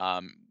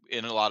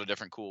 In a lot of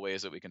different cool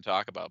ways that we can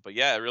talk about. But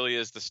yeah, it really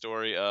is the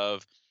story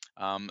of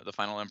the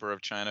final emperor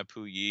of China,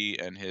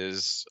 Puyi, and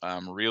his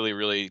really,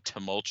 really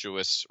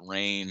tumultuous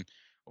reign,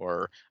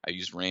 or I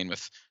use reign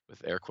with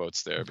air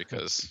quotes there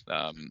because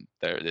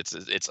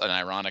it's an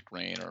ironic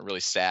reign or a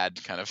really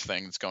sad kind of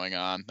thing that's going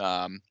on.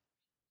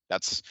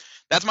 That's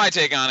my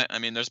take on it. I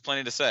mean, there's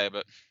plenty to say,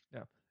 but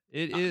yeah,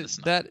 it is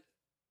that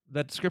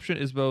description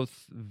is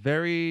both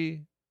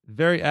very,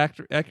 very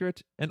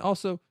accurate and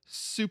also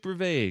super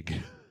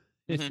vague.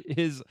 It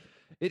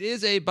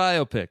is a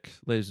biopic,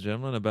 ladies and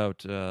gentlemen, about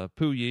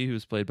Puyi,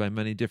 who's played by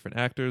many different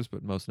actors,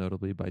 but most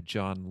notably by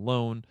John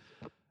Lone.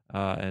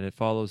 And it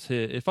follows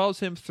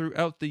him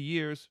throughout the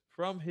years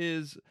from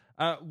his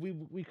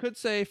we could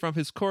say from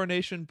his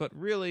coronation, but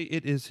really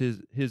it is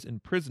his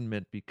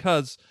imprisonment,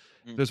 because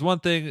there's one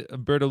thing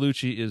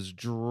Bertolucci is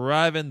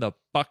driving the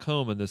fuck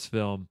home in this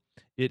film.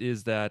 It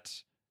is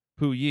that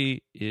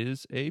Puyi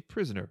is a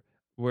prisoner.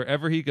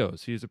 Wherever he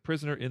goes, he is a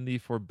prisoner in the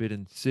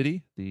Forbidden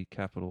City, the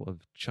capital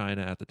of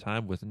China at the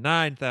time, with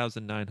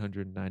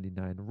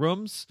 9,999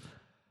 rooms,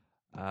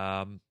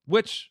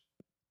 which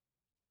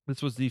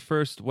this was the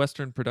first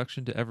Western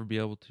production to ever be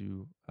able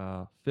to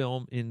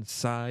film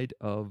inside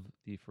of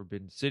the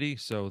Forbidden City,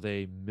 so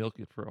they milk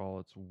it for all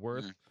it's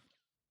worth.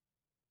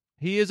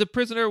 He is a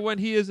prisoner when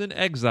he is in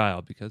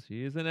exile, because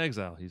he is in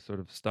exile. He's sort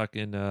of stuck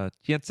in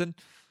Tientsin.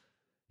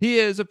 He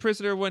is a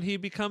prisoner when he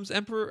becomes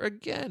emperor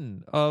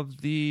again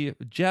of the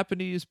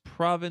Japanese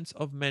province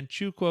of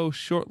Manchukuo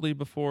shortly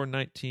before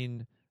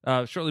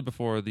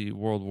the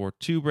World War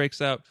II breaks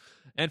out.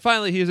 And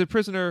finally, he is a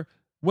prisoner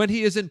when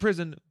he is in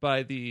prison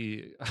by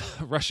the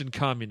Russian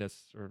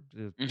communists or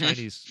the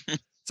Chinese,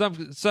 one of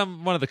the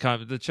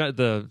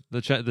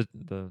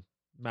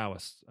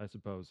Maoists, I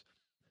suppose.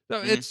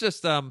 So it's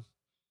just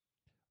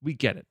we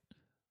get it.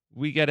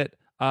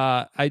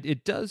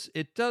 It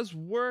does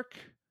work.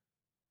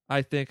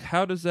 I think.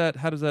 How did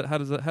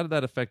that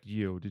affect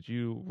you?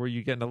 Were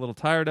you getting a little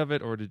tired of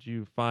it, or did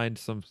you find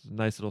some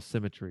nice little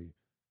symmetry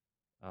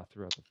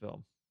throughout the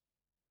film?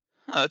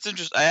 That's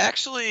interesting. I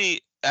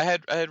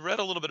had read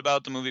a little bit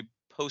about the movie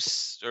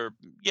post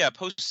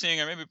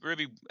seeing, or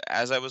maybe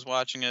as I was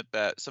watching it,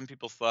 that some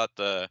people thought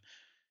the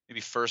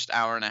maybe first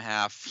hour and a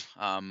half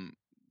kind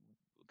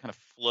of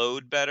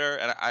flowed better,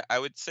 and I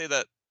would say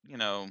that, you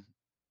know,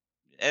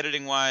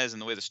 editing wise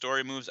and the way the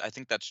story moves, I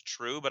think that's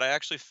true. But I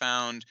actually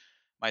found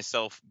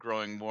myself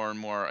growing more and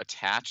more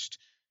attached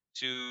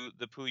to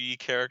the Puyi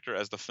character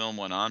as the film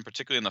went on,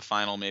 particularly in the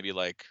final maybe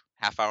like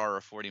half hour or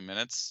 40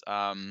 minutes.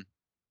 So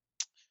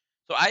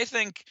I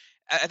think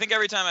I think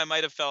every time I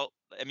might have felt,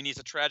 I mean, he's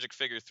a tragic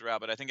figure throughout,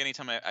 but I think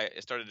anytime I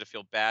started to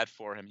feel bad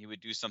for him, he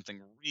would do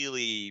something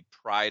really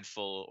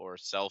prideful or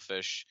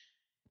selfish,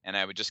 and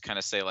I would just kind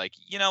of say like,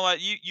 you know what,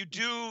 you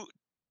do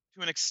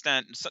to an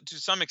extent, to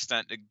some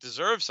extent,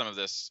 deserve some of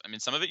this. I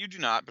mean, some of it you do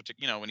not,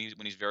 particularly,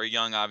 when he's very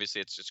young,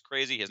 obviously it's just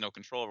crazy. He has no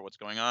control over what's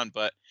going on,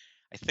 but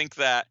I think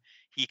that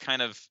he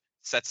kind of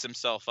sets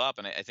himself up,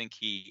 and I think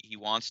he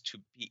wants to.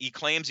 He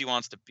claims he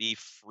wants to be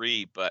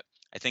free, but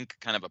I think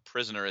kind of a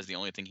prisoner is the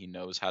only thing he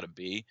knows how to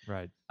be.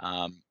 Right.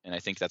 And I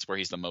think that's where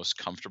he's the most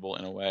comfortable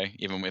in a way,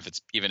 even if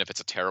it's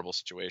a terrible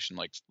situation,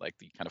 like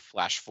the kind of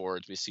flash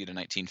forwards we see to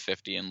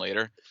 1950 and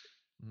later.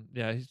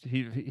 Yeah,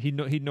 he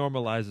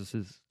normalizes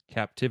his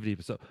captivity.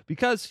 So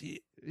because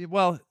he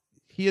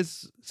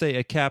is, say,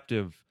 a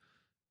captive,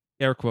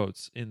 air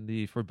quotes, in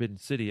the Forbidden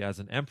City as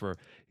an emperor,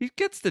 he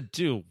gets to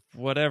do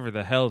whatever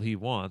the hell he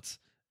wants,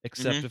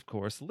 except of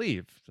course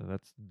leave. So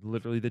that's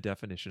literally the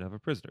definition of a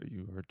prisoner.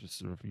 You are just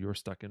sort of, you're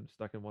stuck in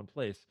one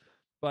place.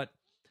 But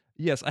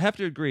yes, I have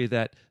to agree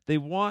that they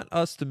want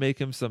us to make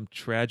him some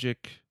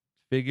tragic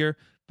figure,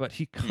 but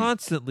he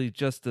constantly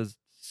just does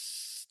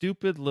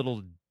stupid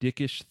little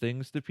dickish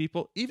things to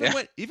people. Even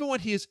when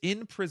he is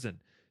in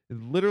prison,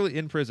 literally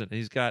in prison, and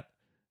he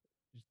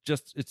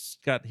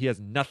has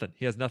nothing.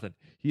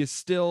 He is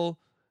still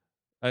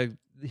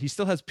he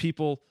still has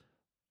people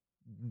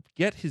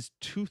get his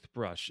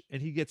toothbrush,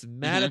 and he gets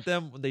mad at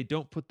them when they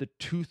don't put the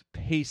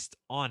toothpaste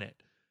on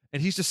it.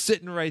 And he's just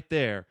sitting right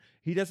there.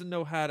 He doesn't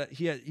know how to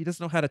he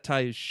doesn't know how to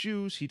tie his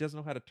shoes. He doesn't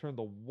know how to turn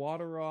the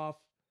water off.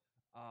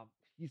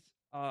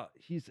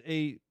 He's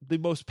the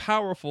most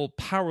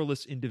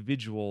powerless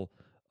individual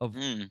of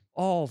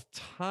all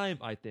time,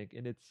 I think.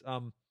 And it's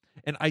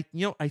and I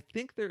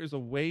think there is a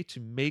way to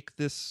make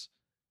this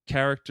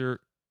character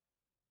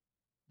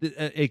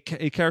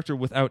a character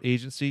without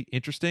agency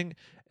interesting,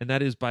 and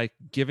that is by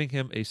giving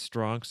him a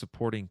strong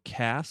supporting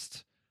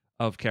cast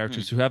of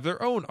characters who have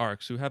their own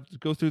arcs, who have to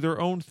go through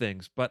their own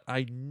things. But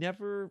I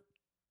never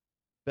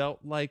felt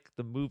like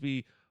the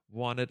movie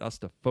wanted us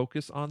to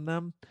focus on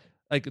them.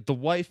 Like the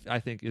wife, I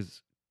think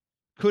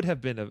could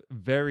have been a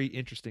very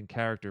interesting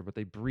character, but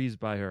they breezed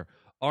by her.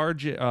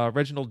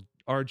 Reginald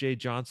R.J.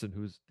 Johnson,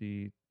 who's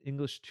the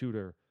English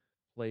tutor,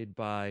 played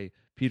by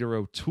Peter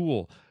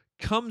O'Toole,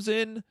 comes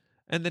in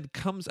and then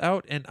comes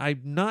out, and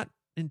I'm not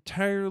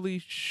entirely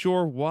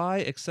sure why,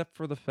 except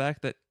for the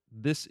fact that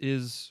this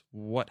is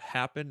what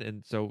happened,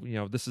 and so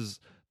this is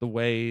the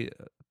way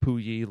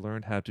Puyi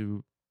learned how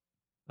to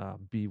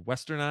be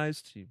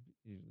westernized. He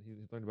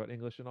learned about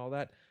English and all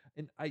that,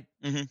 and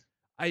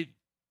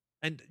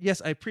and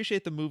yes, I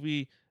appreciate the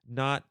movie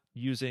not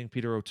using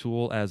Peter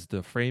O'Toole as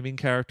the framing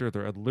character.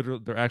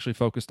 They're actually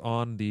focused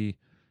on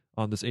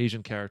this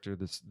Asian character,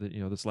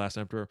 this last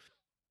emperor.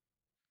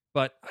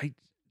 But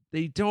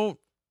they don't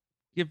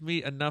give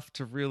me enough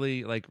to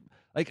really like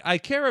I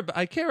care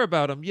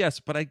about him, yes,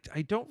 but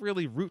I don't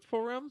really root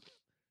for him.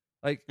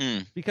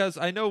 Because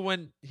I know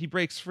when he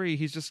breaks free,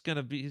 he's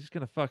gonna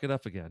fuck it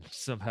up again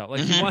somehow. Like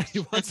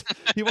he wants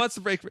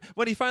to break free.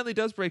 When he finally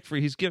does break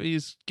free, he's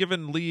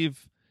given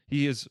leave.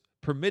 He is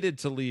permitted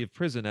to leave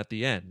prison at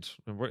the end.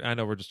 And I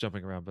know we're just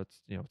jumping around, but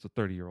it's a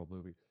 30-year-old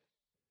movie.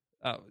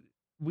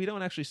 We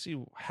don't actually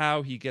see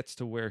how he gets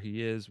to where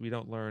he is. We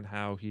don't learn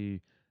how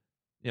he,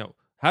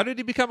 how did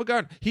he become a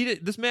gardener?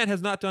 This man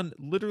has not done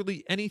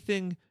literally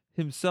anything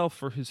himself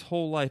for his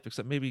whole life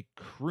except maybe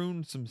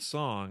croon some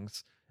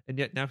songs, and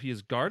yet now he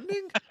is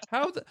gardening.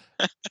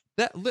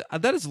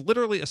 That is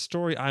literally a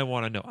story I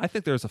want to know. I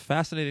think there's a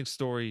fascinating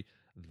story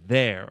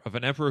there of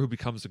an emperor who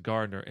becomes a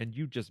gardener, and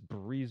you just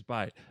breeze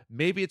by it.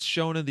 Maybe it's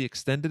shown in the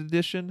extended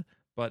edition,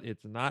 but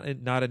it's not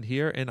in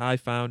here, and I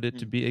found it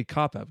to be a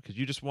cop-out because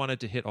you just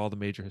wanted to hit all the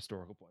major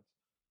historical points.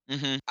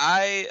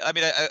 I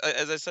mean,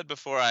 as I said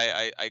before,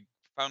 I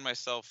found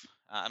myself,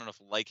 I don't know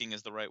if liking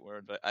is the right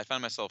word, but I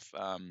found myself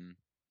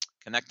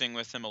connecting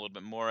with him a little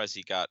bit more as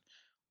he got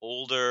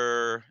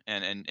older,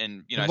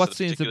 and what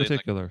scenes in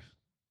particular?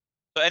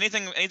 So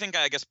anything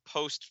I guess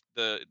post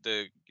the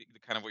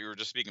kind of what you were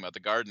just speaking about,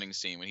 the gardening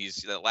scene, when he's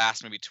that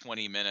last maybe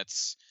 20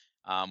 minutes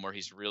where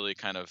he's really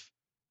kind of,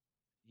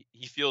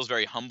 he feels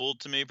very humbled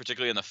to me,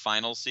 particularly in the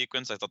final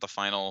sequence. I thought the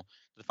final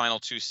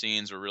two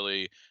scenes were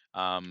really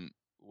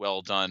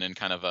well done, and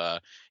kind of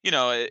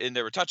and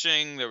they were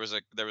touching. There was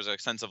a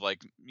sense of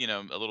like,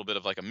 a little bit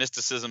of like a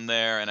mysticism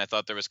there, and I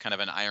thought there was kind of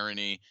an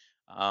irony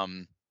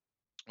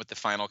with the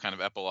final kind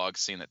of epilogue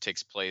scene that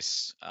takes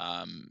place,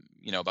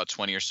 about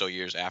 20 or so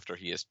years after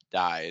he has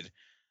died.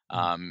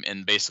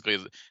 And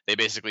they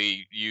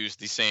basically used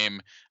the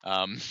same,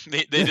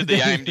 they did the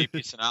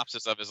IMDb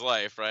synopsis of his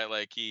life, right?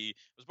 Like he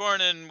was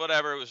born in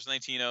whatever, it was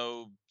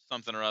 1900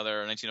 something or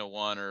other,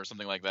 1901 or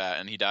something like that,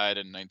 and he died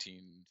in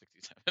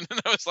 1967.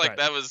 And I was like, right.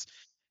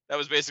 That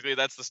was basically,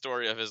 that's the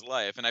story of his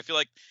life. And I feel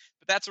like,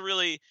 but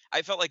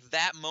I felt like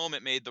that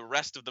moment made the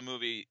rest of the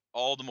movie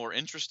all the more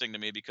interesting to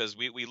me, because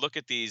we look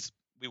at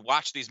we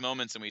watch these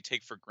moments and we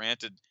take for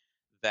granted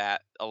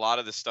that a lot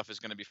of this stuff is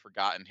going to be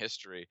forgotten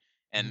history,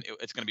 and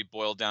it's going to be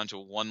boiled down to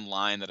one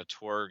line that a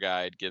tour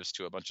guide gives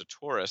to a bunch of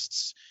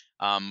tourists.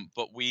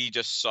 But we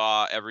just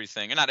saw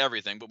everything, and not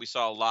everything, but we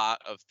saw a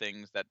lot of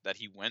things that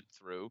he went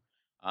through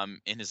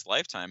in his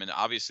lifetime. And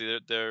obviously,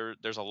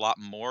 there's a lot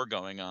more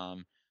going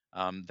on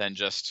than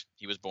just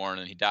he was born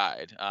and he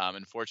died.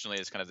 Unfortunately,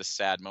 it's kind of this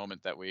sad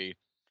moment that we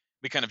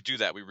kind of do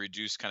that. We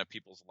reduce kind of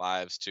people's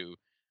lives to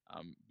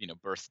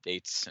birth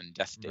dates and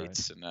death Right.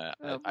 dates, and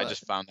I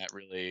just found that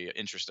really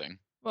interesting.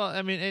 Well,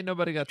 I mean, ain't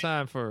nobody got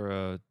time for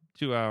a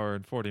 2 hour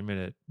and 40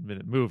 minute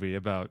movie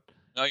about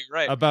No, you're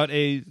right.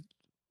 a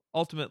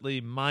ultimately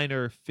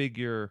minor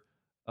figure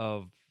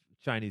of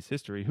Chinese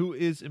history who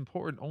is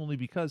important only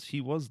because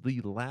he was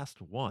the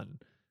last one.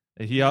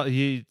 He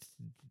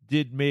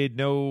made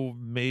no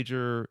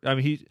major. I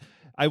mean,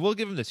 I will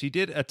give him this. He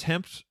did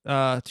attempt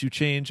to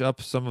change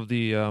up some of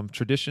the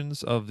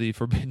traditions of the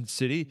Forbidden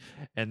City,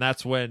 and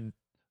that's when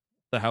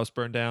the house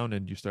burned down,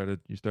 and you started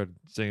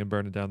singing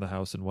 "Burning Down the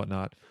House" and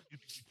whatnot.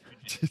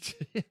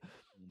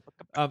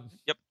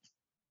 Yep.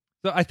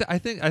 So I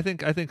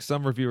think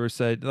some reviewers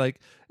said like,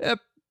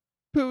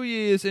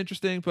 Puyi is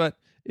interesting, but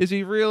is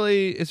he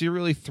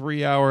really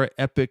 3 hour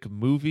epic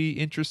movie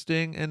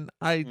interesting? And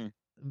I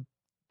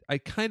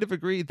kind of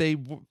agree. They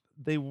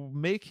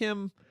make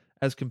him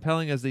as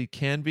compelling as they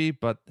can be,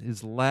 but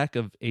his lack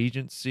of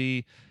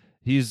agency.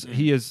 He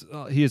is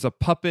a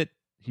puppet.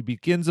 He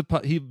begins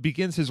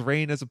his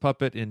reign as a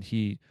puppet, and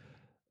he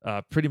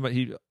pretty much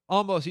he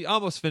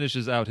almost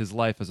finishes out his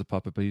life as a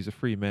puppet, but he's a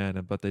free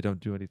man, but they don't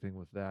do anything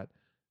with that.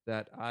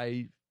 That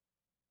I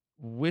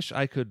wish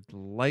I could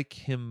like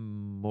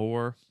him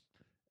more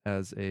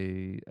as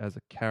a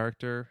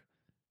character,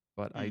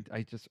 but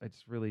I just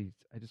really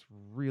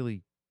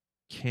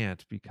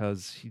can't,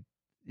 because he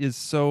is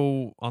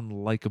so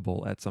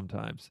unlikable at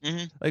sometimes.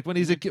 Like when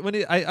he's a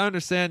kid, I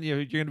understand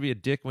you're gonna be a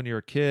dick when you're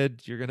a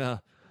kid. You're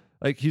gonna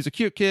like he's a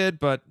cute kid,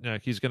 but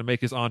he's gonna make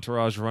his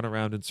entourage run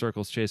around in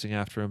circles chasing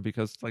after him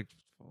because, like,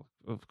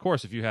 of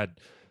course, if you had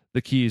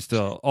the keys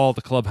to all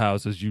the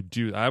clubhouses, you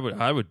do. I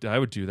would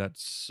do that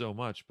so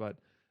much. But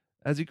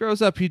as he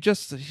grows up, he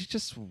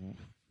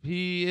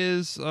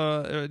is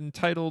an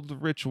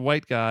entitled rich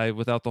white guy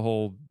without the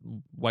whole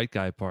white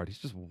guy part. He's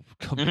just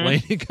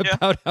complaining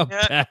about how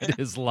bad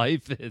his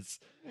life is,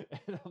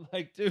 and I'm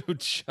like,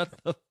 dude, shut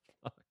the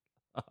fuck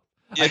up.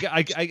 Yeah.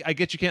 I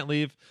get you can't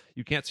leave,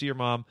 you can't see your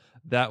mom.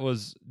 That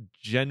was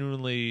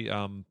genuinely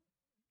I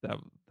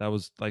thought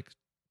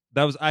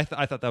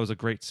that was a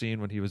great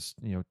scene when he was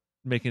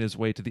making his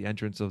way to the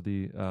entrance of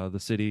the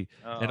city,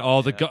 and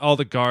all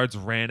the guards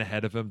ran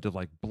ahead of him to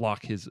like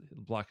block his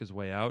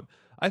way out.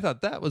 I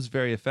thought that was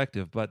very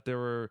effective, but there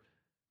were,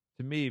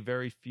 to me,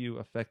 very few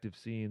effective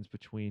scenes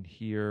between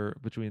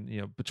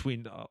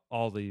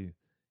all the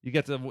you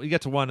get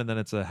to one, and then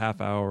it's a half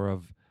hour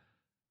of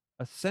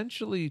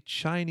essentially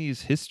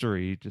Chinese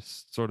history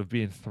just sort of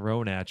being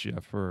thrown at you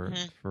for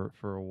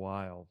a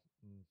while.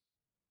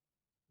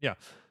 Yeah,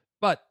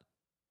 but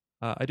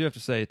I do have to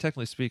say,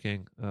 technically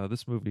speaking,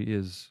 this movie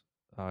is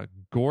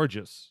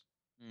gorgeous.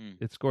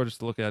 It's gorgeous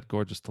to look at,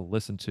 gorgeous to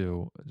listen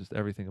to, just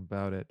everything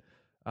about it.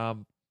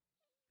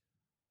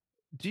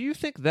 Do you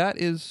think that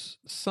is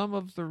some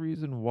of the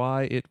reason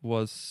why it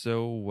was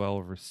so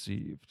well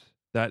received?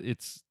 That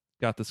it's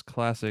got this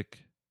classic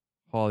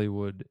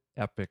Hollywood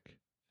epic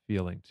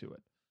feeling to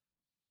it?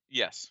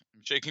 Yes,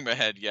 I'm shaking my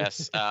head.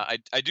 Yes, I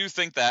do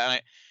think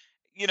that,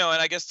 and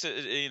I guess to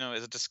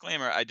as a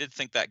disclaimer, I did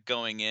think that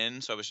going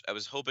in, so I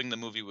was hoping the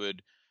movie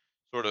would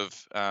sort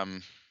of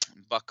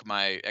buck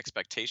my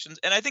expectations,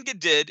 and I think it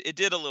did. It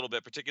did a little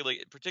bit,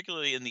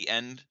 particularly in the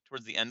end,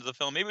 towards the end of the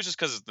film. Maybe it was just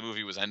because the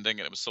movie was ending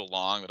and it was so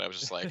long that I was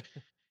just like,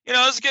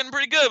 this is getting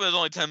pretty good, but there's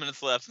only 10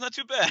 minutes left. It's not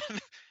too bad.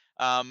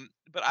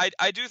 But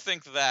I do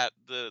think that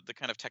the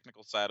kind of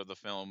technical side of the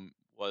film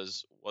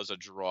was a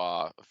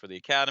draw for the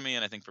Academy,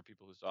 and I think for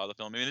people who saw the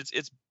film. I mean,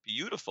 it's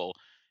beautiful,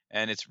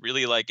 and it's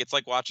really it's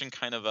like watching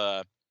kind of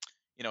a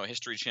a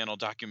History Channel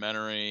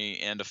documentary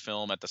and a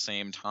film at the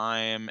same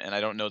time. And I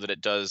don't know that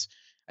it does.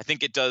 I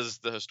think it does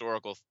the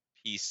historical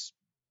piece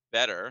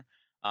better.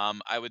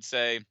 I would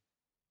say,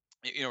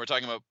 we're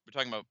talking about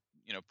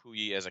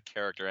Puyi as a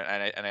character,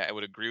 and I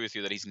would agree with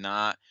you that he's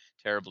not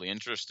terribly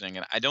interesting.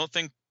 And I don't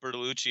think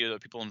Bertolucci or the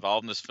people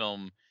involved in this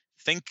film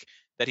think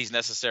that he's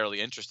necessarily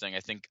interesting. I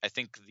think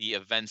the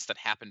events that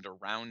happened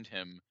around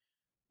him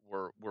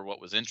were what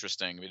was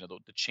interesting.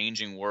 The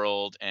changing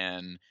world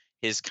and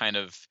his kind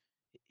of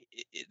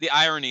the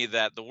irony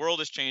that the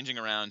world is changing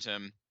around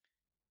him.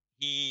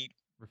 He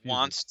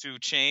wants to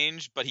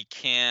change, but he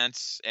can't,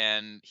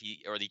 and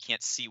he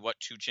can't see what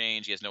to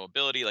change. He has no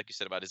ability, like you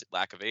said, about his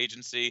lack of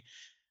agency.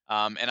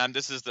 I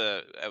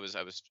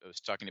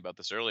was talking about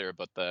this earlier,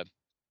 but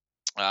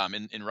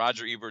in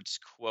Roger Ebert's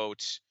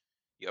quote,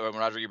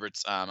 Roger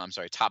Ebert's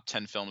top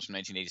 10 films from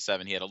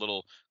 1987, he had a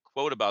little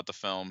quote about the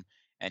film,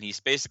 and he's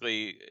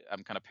basically,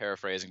 I'm kind of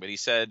paraphrasing, but he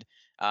said,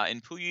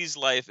 in Puyi's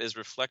life is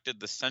reflected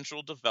the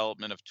central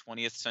development of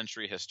 20th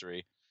century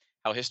history,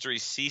 how history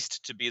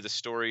ceased to be the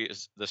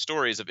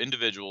stories of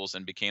individuals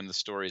and became the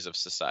stories of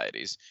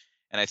societies.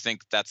 And I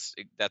think that's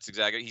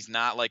exactly, he's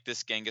not like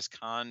this Genghis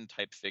Khan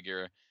type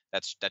figure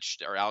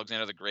or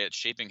Alexander the Great,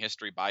 shaping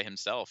history by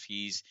himself.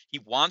 He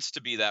wants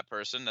to be that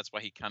person. That's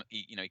why he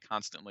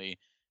constantly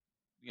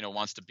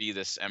wants to be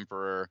this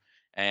emperor,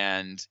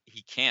 and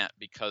he can't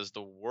because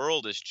the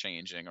world is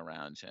changing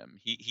around him.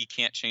 He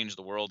can't change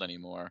the world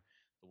anymore.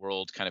 The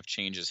world kind of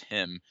changes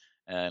him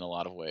in a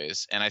lot of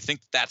ways, and I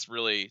think that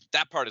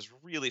part is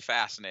really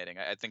fascinating.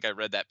 I think I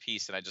read that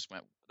piece and I just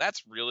went,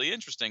 that's really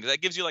interesting, because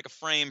that gives you like a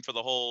frame for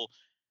the whole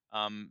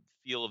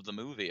feel of the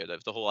movie, or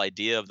the whole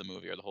idea of the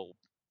movie, or the whole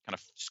kind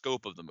of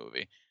scope of the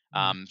movie.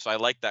 So I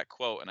like that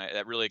quote, and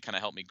that really kind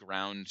of helped me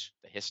ground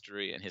the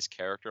history and his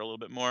character a little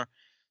bit more.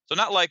 So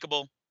not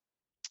likable,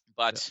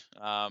 but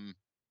and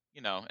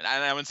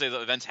I wouldn't say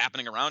the events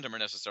happening around him are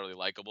necessarily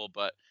likable,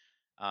 but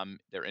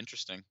they're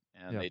interesting,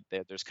 and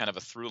there's kind of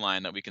a through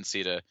line that we can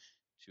see to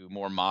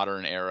more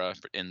modern era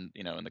in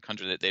the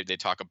country. That they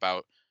talk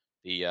about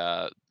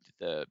the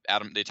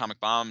atomic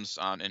bombs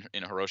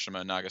in Hiroshima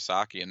and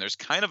Nagasaki, and there's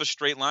kind of a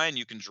straight line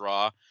you can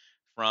draw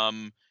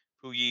from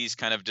Puyi's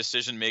kind of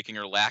decision making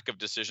or lack of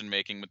decision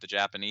making with the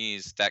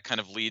Japanese that kind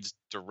of leads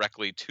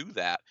directly to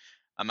that.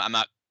 I'm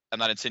not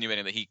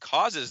insinuating that he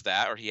causes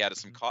that, or he had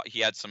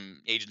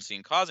some agency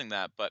in causing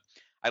that, but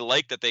I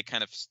like that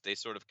they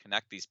sort of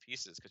connect these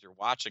pieces, because you're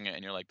watching it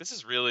and you're like, this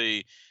is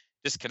really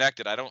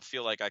disconnected. I don't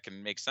feel like I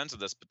can make sense of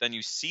this. But then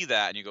you see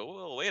that and you go,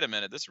 well, wait a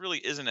minute, this really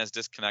isn't as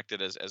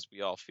disconnected as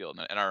we all feel.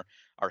 And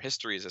our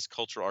histories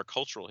our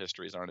cultural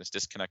histories aren't as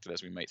disconnected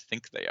as we might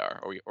think they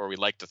are, or we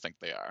like to think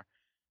they are.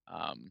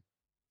 I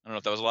don't know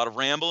if that was a lot of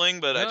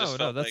rambling, but I just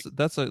felt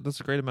that's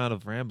a great amount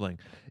of rambling.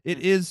 It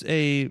is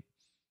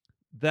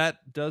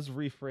that does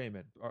reframe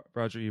it.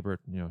 Roger Ebert,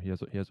 he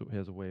has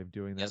a way of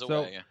doing that.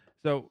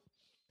 So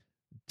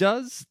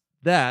does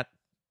that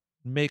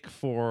make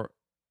for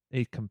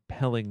a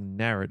compelling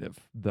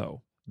narrative,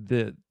 though?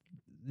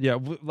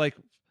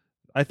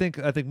 I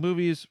think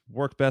movies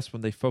work best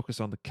when they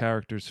focus on the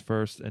characters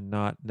first and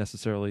not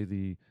necessarily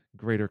the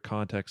greater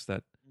context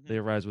that they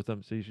arise with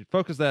them. So you should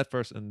focus that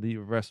first, and the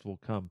rest will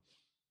come.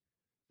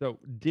 So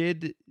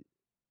did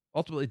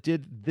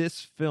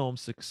this film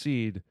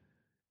succeed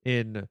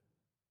in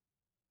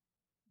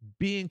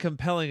being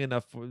compelling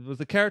enough? Was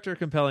the character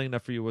compelling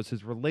enough for you? Was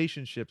his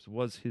relationships,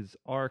 was his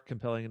arc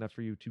compelling enough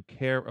for you to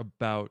care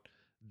about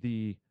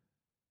the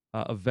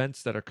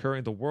events that are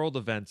occurring, the world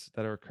events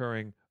that are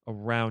occurring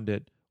around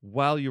it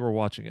while you were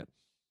watching it?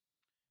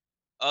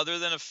 Other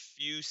than a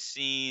few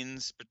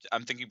scenes,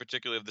 I'm thinking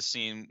particularly of the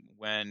scene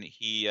when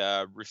he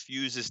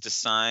refuses to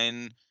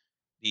sign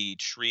the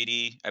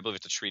treaty. I believe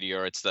it's a treaty,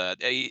 or it's I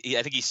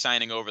think he's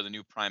signing over the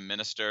new prime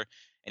minister,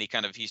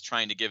 and he's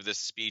trying to give this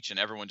speech, and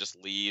everyone just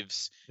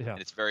leaves. Yeah.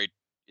 And it's very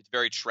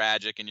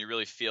tragic, and you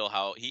really feel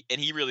how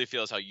he really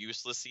feels how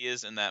useless he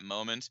is in that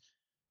moment.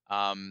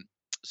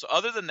 So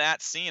other than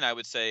that scene, I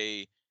would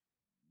say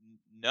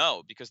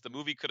no, because the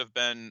movie could have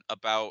been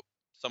about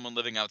someone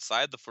living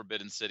outside the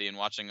Forbidden City and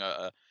watching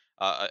a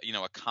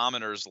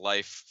commoner's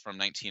life from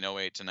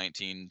 1908 to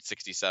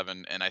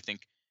 1967, and I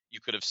think you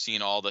could have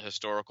seen all the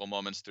historical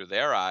moments through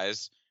their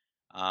eyes.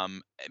 I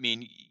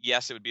mean,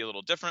 yes, it would be a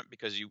little different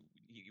because you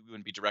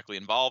wouldn't be directly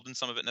involved in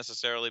some of it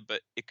necessarily,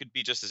 but it could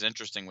be just as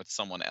interesting with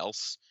someone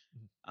else,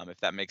 if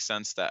that makes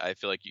sense. That I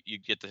feel like you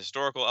get the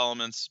historical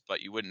elements,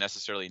 but you wouldn't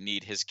necessarily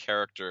need his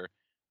character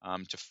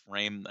to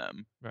frame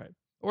them. Right.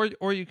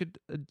 Or you could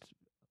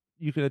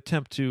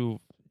attempt to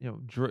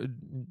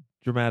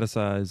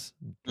dramatize,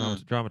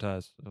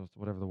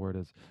 whatever the word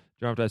is,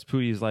 dramatize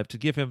Puyi's life to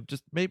give him,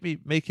 just maybe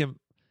make him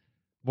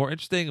more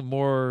interesting and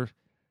more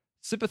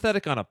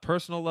sympathetic on a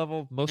personal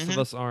level. Most of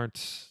us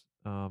aren't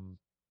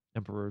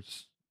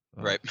emperors,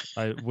 right?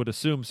 I would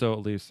assume so, at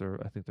least,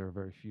 or I think there are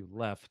very few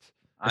left.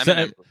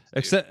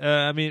 Except,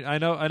 I mean, I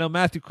know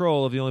Matthew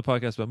Kroll of the Only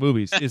Podcast About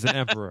Movies is an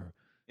emperor.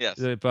 Yes,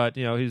 but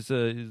he's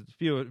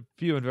few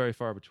and very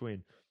far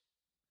between.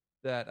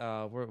 That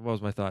what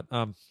was my thought?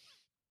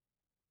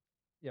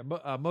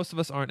 Most of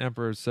us aren't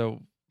emperors,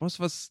 so most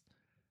of us,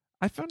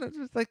 I found it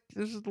just like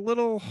there's a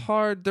little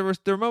hard. There were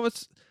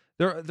moments.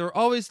 There are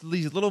always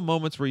these little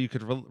moments where you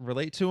could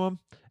relate to them,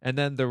 and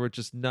then there were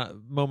just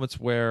moments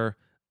where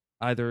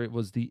either it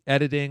was the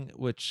editing,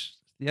 which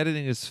the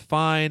editing is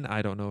fine.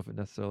 I don't know if it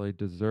necessarily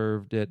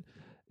deserved it.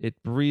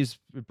 It breezed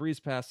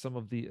past some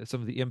of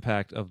the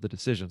impact of the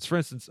decisions. For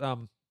instance,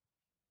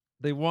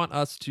 they want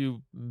us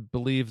to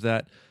believe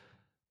that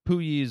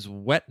Puyi's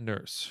wet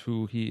nurse,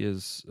 who he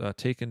is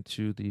taken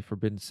to the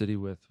Forbidden City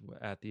with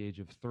at the age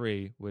of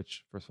 3,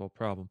 which, first of all,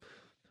 problem,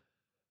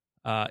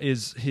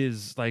 is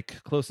his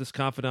closest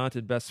confidant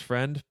and best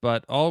friend.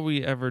 But all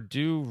we ever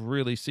do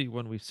really see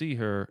when we see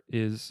her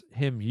is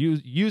him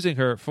using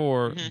her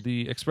for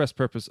the express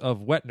purpose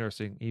of wet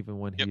nursing, even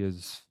when he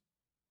is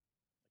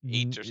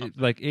 8 or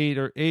something, like 8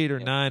 or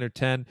 9 or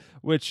 10,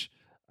 which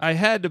I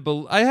had to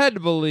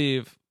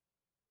believe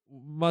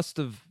must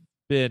have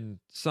been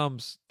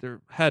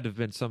there had to have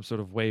been some sort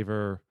of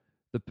waiver,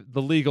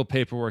 the legal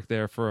paperwork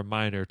there for a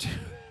minor to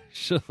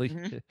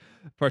actually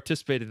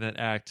participate in that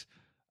act.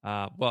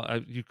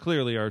 You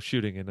clearly are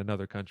shooting in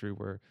another country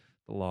where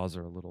the laws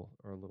are a little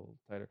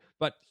tighter.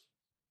 But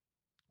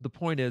the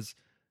point is,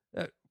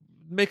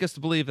 make us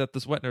believe that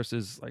this wet nurse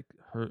is like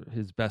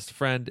his best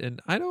friend,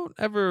 and I don't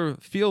ever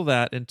feel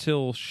that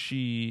until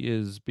she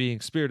is being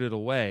spirited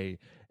away.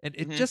 And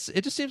it just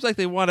seems like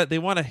they want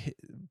to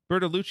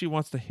Bertolucci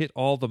wants to hit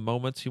all the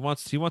moments. He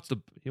wants to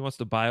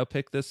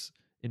biopic this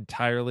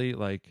entirely.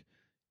 Like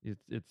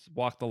it's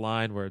Walk the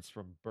Line, where it's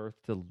from birth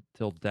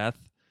till death.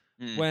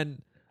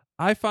 When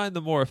I find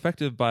the more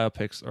effective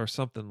biopics are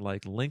something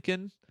like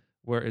Lincoln,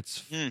 where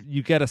it's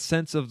you get a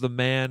sense of the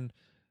man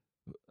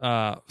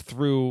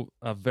through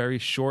a very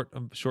short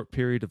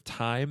period of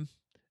time,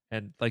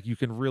 and like you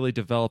can really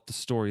develop the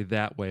story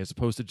that way, as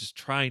opposed to just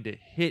trying to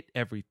hit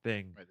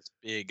everything Right, this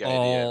big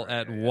all idea,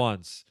 at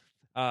once.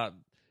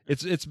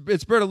 It's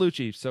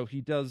Bertolucci, so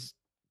he does,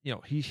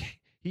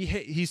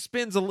 he's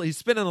spinning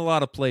a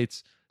lot of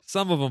plates.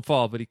 Some of them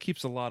fall, but he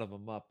keeps a lot of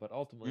them up. But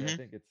ultimately, I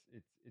think it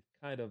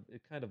kind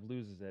of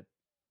loses it.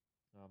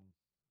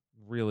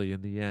 Really,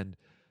 in the end,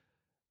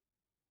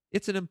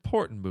 it's an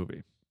important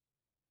movie.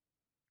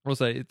 We'll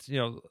say it's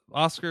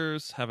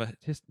Oscars have a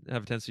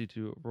tendency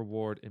to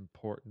reward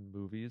important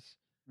movies,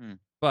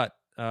 but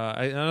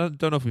I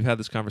don't know if we've had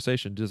this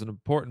conversation. Does an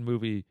important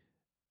movie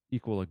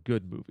equal a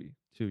good movie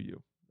to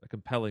you, a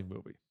compelling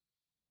movie?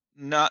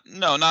 Not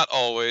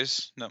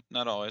always. No,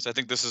 not always. I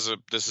think this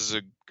is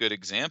a good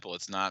example.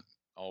 It's not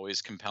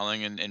always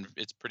compelling, and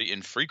it's pretty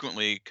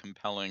infrequently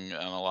compelling in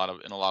a lot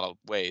of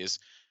ways.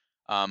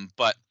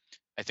 But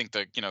I think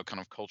the kind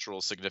of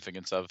cultural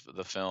significance of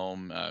the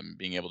film,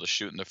 being able to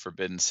shoot in the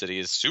Forbidden City,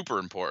 is super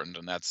important,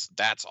 and that's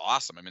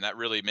awesome. I mean, that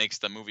really makes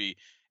the movie.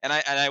 And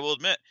I will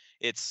admit,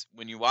 it's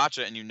when you watch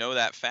it and you know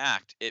that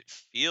fact, it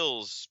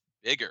feels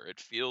bigger. It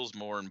feels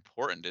more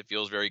important. It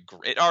feels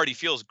it already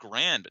feels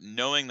grand,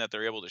 knowing that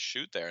they're able to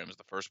shoot there. And it was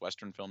the first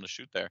Western film to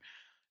shoot there.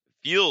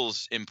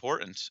 Feels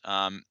important,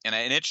 and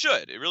it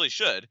should. It really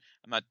should.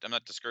 I'm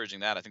not discouraging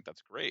that. I think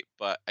that's great,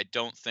 but I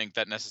don't think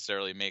that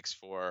necessarily makes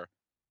for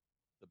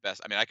the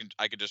best. I mean,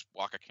 I could just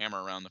walk a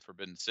camera around the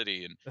Forbidden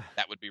City, and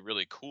that would be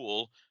really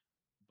cool,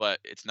 but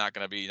it's not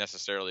going to be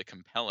necessarily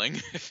compelling.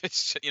 If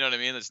it's, you know what I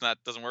mean?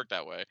 Doesn't work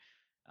that way.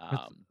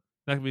 Not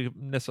going to be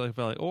necessarily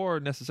compelling, or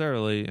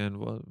necessarily, and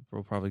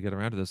we'll probably get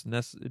around to this.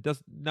 It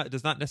does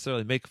not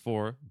necessarily make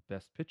for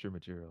best picture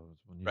material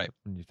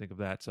when you think of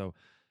that. So,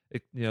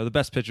 the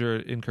best picture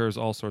incurs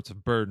all sorts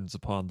of burdens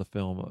upon the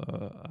film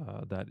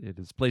that it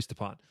is placed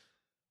upon.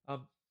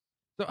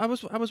 So I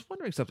was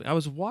wondering something. I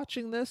was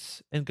watching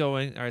this and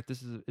going, all right,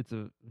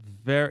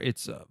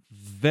 it's a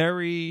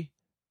very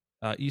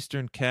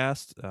Eastern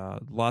cast.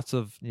 Lots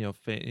of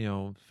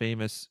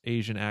famous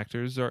Asian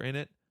actors are in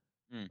it.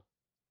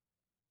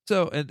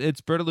 So and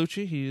it's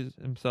Bertolucci. He's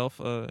himself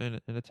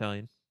an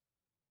Italian.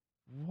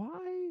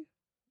 Why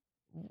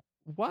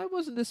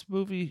wasn't this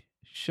movie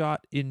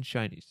shot in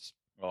Chinese?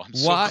 Oh, I'm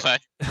so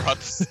glad you brought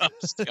this up.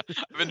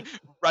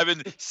 I've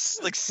been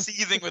like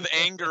seething with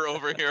anger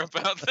over here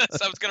about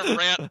this. I was gonna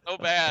rant so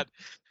bad.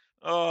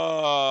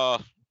 Oh,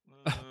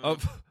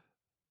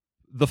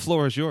 the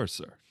floor is yours,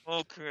 sir.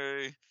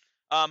 Okay.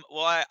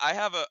 Well, I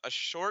have a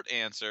short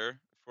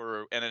answer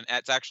and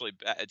it's actually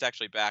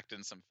backed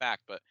in some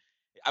fact, but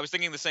I was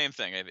thinking the same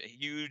thing. I have a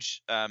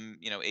huge,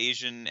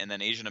 Asian and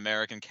then Asian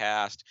American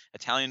cast,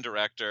 Italian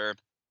director.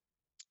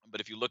 But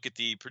if you look at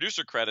the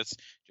producer credits,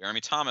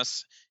 Jeremy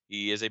Thomas,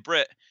 he is a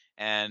Brit,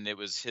 and it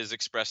was his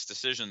express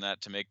decision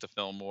that to make the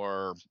film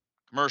more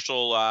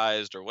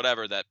commercialized or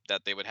whatever, that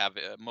they would have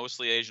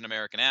mostly Asian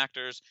American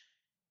actors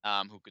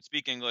who could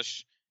speak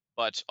English,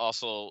 but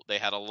also they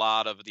had a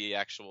lot of the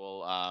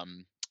actual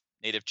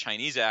native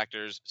Chinese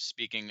actors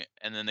speaking,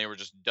 and then they were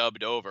just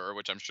dubbed over,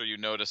 which I'm sure you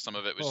noticed some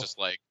of it was just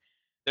like,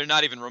 they're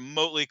not even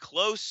remotely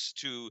close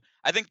to.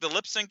 I think the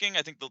lip syncing,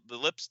 I think the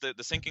lips, the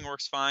syncing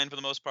works fine for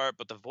the most part,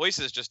 but the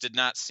voices just did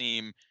not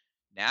seem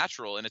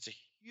natural, and it's a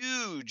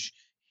huge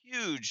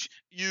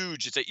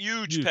it's a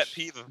huge pet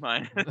peeve of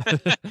mine.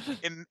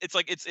 And it's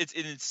like it's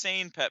an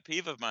insane pet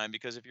peeve of mine,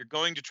 because if you're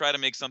going to try to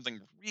make something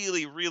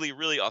really really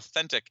really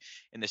authentic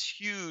in this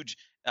huge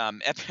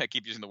epic, I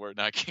keep using the word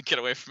now, I can't get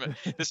away from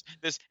it,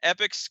 this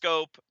epic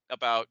scope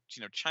about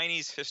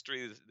Chinese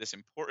history, this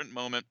important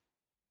moment,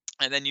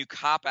 and then you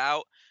cop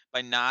out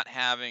by not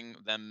having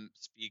them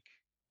speak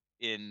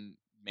in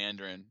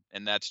Mandarin,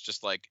 and that's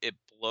just like, it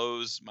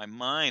blows my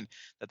mind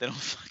that they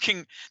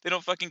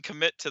don't fucking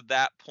commit to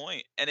that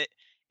point. And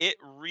it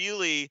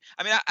really,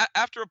 I mean,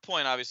 after a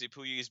point, obviously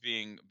Puyi's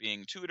being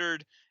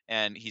tutored,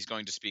 and he's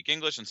going to speak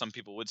English, and some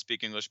people would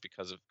speak English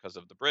because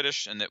of the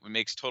British, and it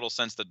makes total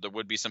sense that there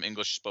would be some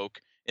English spoke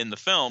in the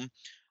film.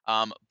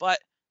 But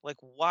like,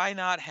 why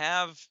not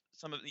have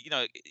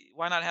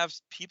why not have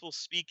people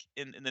speak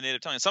in the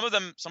native tongue? And some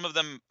of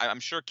them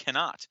I'm sure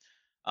cannot.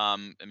 I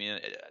mean,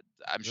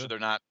 I'm sure they're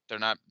not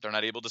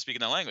able to speak in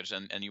that language,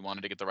 and you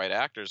wanted to get the right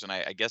actors, and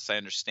I guess I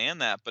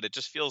understand that, but it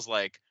just feels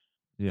like,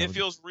 it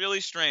feels really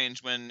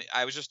strange when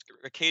I was just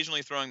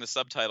occasionally throwing the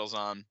subtitles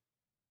on,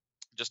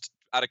 just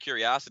out of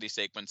curiosity's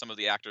sake, when some of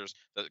the actors,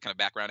 the kind of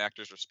background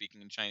actors, are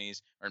speaking in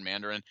Chinese or in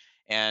Mandarin,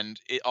 and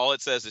all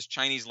it says is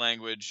Chinese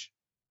language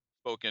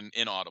spoken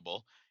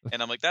inaudible.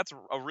 And I'm like, that's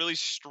a really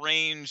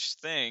strange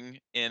thing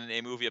in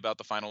a movie about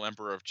the final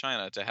emperor of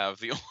China, to have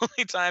the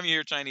only time you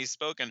hear Chinese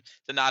spoken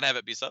to not have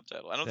it be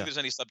subtitled. I don't think Yeah. there's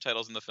any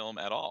subtitles in the film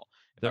at all,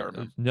 if I There,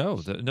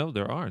 remember. no,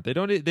 there aren't. They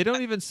don't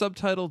even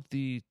subtitle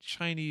the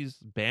Chinese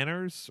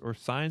banners or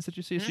signs that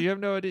you see. So Mhm. you have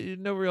no idea,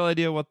 no real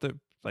idea what the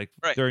like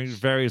Right. during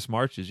various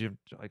marches. You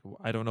like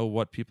I don't know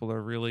what people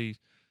are really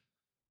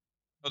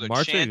Oh, they're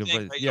marching, chanting,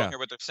 but right? You don't yeah, hear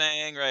what they're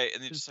saying, right?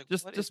 And you're just like,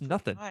 what is just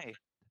nothing. why?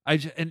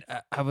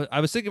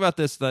 I was thinking about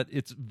this, that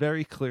it's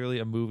very clearly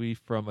a movie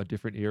from a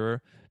different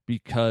era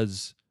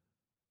because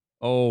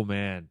oh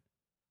man,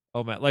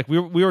 like we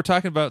were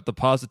talking about the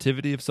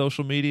positivity of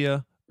social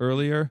media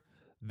earlier.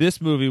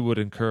 This movie would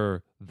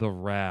incur the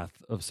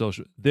wrath of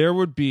social. There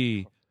would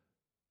be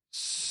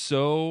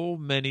so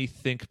many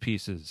think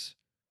pieces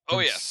Oh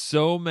from yeah,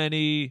 so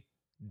many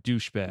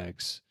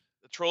douchebags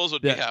the trolls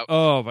would be that out.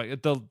 oh my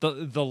god,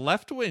 the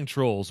left wing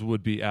trolls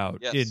would be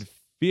out in Yes.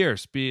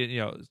 fierce,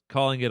 being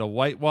calling it a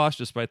whitewash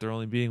despite there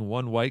only being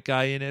one white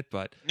guy in it,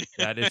 but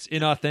that it's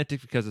inauthentic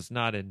because it's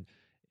not in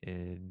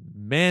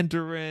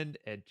Mandarin,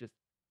 and just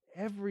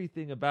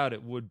everything about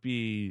it would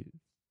be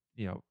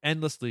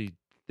endlessly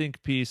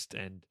think pieced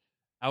and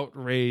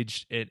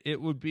outraged, and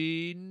it would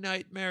be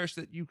nightmarish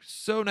that you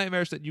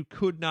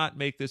could not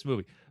make this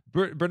movie.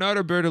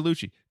 Bernardo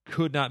Bertolucci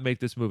could not make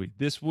this movie.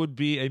 This would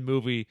be a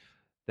movie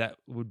that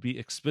would be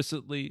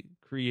explicitly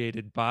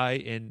created by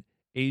an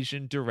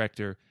Asian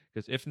director,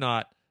 because if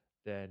not,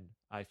 then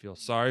I feel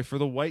sorry for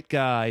the white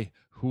guy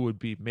who would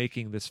be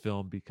making this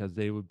film, because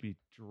they would be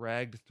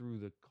dragged through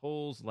the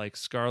coals like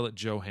Scarlett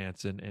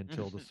Johansson and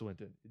Tilda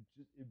Swinton.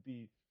 It'd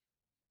be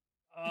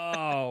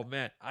oh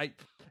man,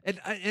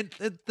 and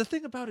the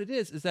thing about it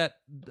is that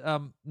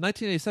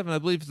 1987, I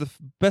believe, the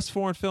best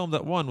foreign film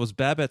that won was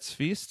Babette's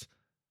Feast.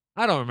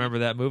 I don't remember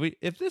that movie.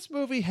 If this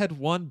movie had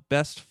won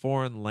best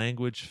foreign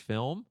language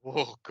film,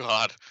 Oh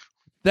God.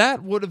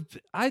 that would have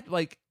I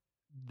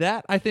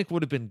think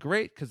would have been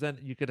great, because then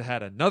you could have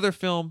had another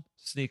film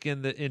sneak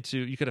into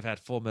you could have had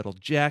Full Metal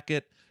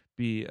Jacket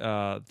be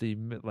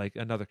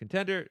another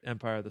contender,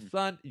 Empire of the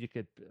Sun. You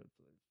could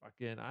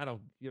fucking I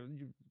don't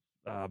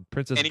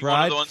Princess Any Bride,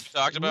 one of the ones we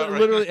talked about, right?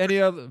 literally any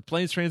other.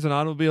 Planes, Trains, and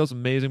Automobiles,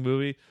 amazing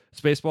movie.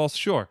 Spaceballs,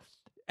 sure.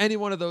 Any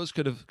one of those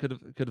could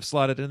have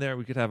slotted in there.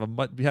 We could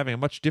have be having a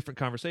much different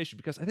conversation,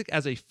 because I think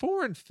as a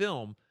foreign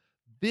film,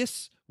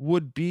 this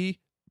would be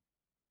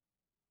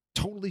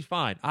totally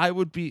fine. I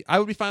would be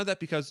fine with that,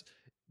 because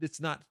it's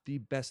not the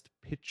best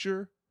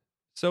picture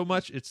so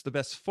much. It's the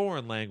best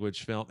foreign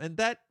language film, and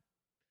that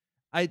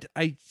I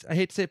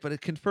hate to say it, but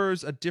it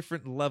confers a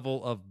different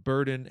level of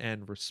burden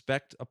and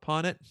respect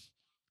upon it.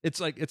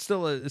 It's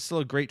still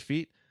a great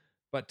feat,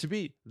 but to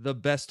be the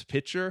best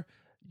picture,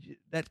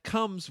 that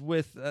comes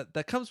with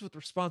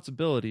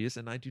responsibilities,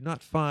 and I do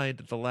not find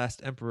The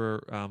Last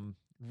Emperor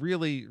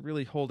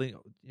really holding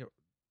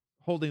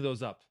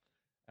those up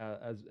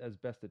as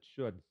best it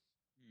should.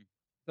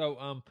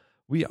 So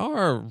we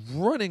are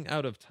running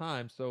out of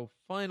time. So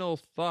final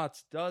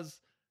thoughts: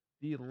 does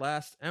The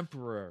Last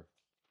Emperor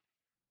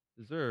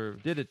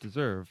deserve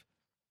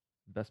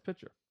best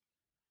picture?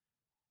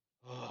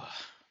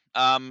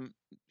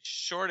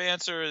 Short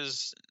answer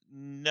is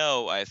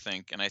no, I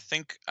think. And I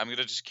think I'm going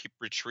to just keep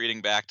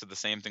retreating back to the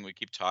same thing we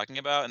keep talking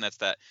about, and that's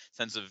that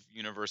sense of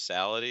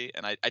universality.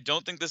 And I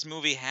don't think this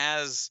movie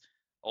has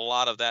a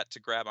lot of that to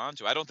grab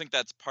onto. I don't think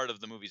that's part of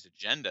the movie's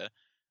agenda.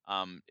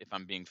 If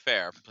I'm being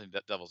fair, playing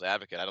devil's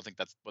advocate, I don't think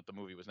that's what the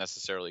movie was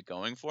necessarily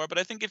going for. But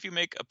I think if you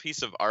make a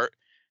piece of art,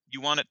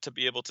 you want it to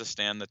be able to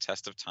stand the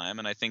test of time.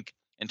 And I think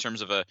in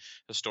terms of a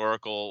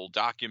historical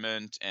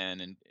document,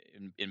 and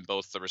in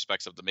both the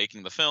respects of the making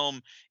of the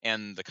film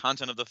and the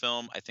content of the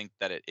film, I think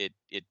that it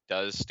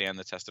does stand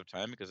the test of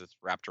time, because it's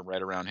wrapped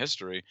right around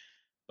history.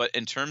 But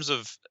in terms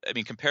of, I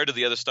mean, compared to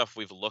the other stuff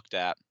we've looked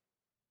at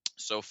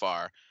so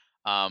far,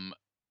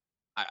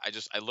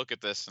 I look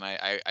at this, and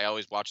I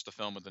always watch the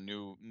film with a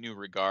new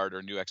regard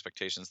or new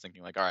expectations,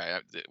 thinking like, all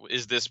right,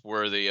 is this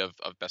worthy of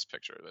best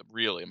picture?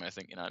 Really, am I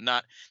thinking,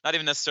 not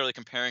even necessarily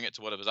comparing it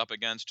to what it was up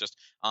against, just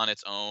on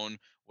its own,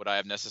 would I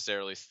have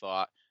necessarily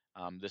thought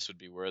this would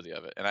be worthy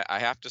of it? And I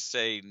have to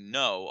say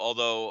no.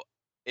 Although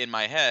in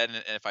my head,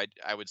 and if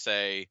I would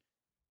say,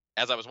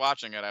 as I was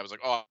watching it, I was like,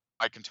 oh,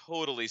 I can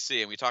totally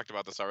see, and we talked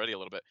about this already a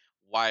little bit,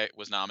 why it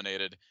was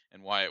nominated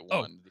and why it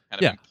won. The kind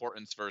of yeah.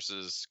 importance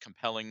versus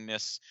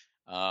compellingness.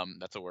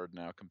 That's a word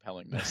now,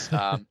 compellingness.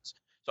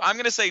 So I'm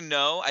going to say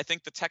no. I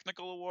think the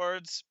technical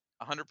awards,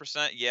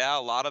 100%, yeah, a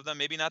lot of them,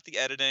 maybe not the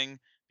editing,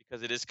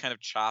 because it is kind of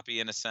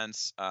choppy in a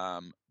sense.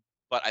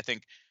 But I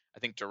think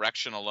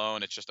direction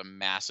alone, it's just a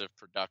massive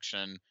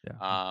production. Yeah.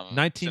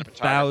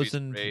 Cinematography's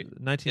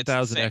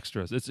 19,000 great.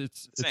 extras. It's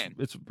insane.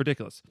 It's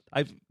ridiculous.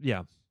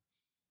 Yeah.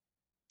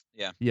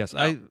 Yes.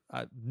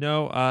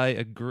 No.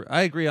 I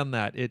agree on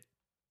that. It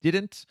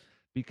didn't,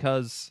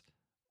 because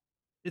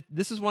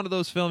this is one of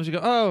those films you go,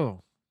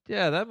 oh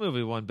yeah, that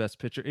movie won best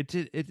picture. It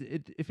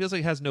feels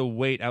like it has no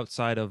weight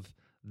outside of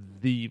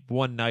the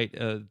one night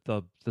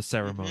the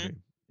ceremony.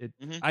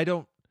 I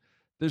don't.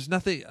 There's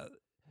nothing.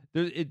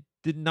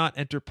 did not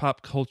enter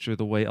pop culture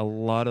the way a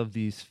lot of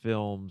these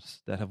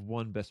films that have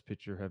won Best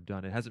Picture have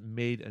done. It hasn't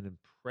made an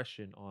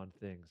impression on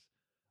things.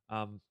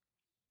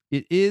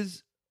 It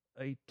is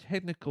a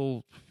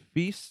technical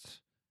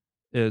feast.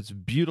 It's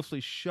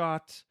beautifully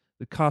shot.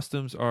 The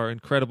costumes are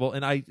incredible,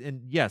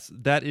 and yes,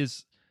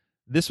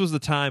 this was the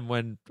time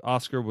when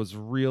Oscar was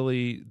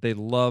really, they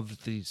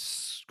loved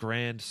these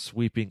grand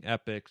sweeping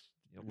epics.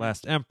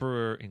 Last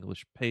Emperor,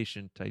 English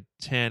Patient,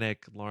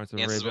 Titanic, Lawrence of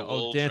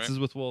Arabia, Dances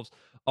with Wolves,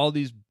 all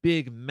these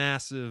big,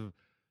 massive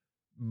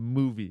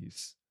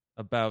movies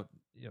about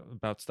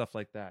stuff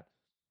like that,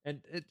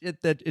 and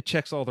it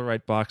checks all the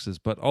right boxes.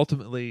 But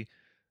ultimately,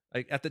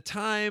 like at the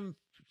time,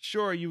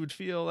 sure, you would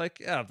feel like,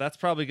 yeah, that's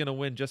probably going to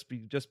win just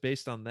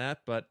based on that.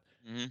 But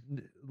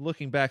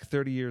looking back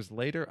 30 years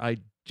later, I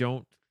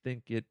don't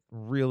think it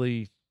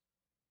really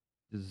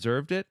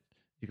deserved it.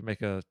 You can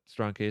make a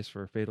strong case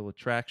for Fatal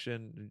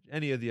Attraction,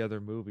 any of the other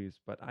movies,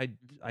 but I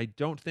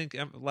don't think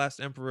Last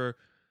Emperor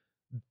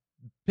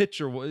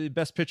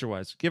Best Picture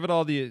wise. Give it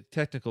all the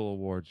technical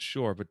awards,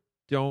 sure, but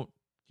don't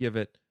give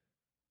it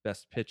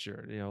Best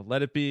Picture.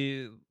 Let it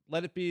be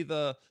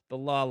the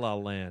La La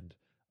Land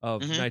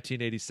of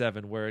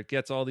 1987, where it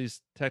gets all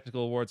these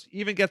technical awards,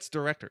 even gets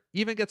director.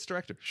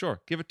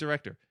 Sure, give it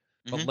director,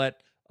 but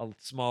let a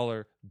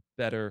smaller,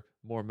 better,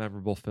 more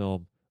memorable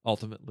film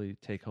ultimately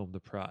take home the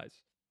prize.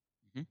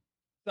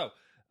 So,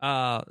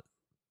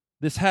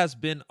 this has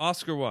been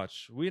Oscar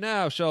Watch. We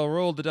now shall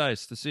roll the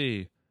dice to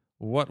see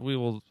what we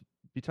will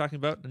be talking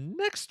about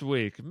next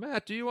week.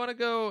 Matt, do you want to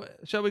go?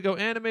 Shall we go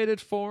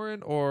animated,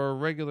 foreign, or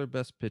regular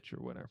Best Picture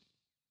winner?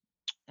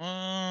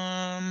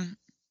 Let's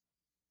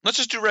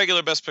just do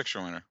regular Best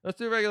Picture winner. Let's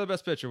do regular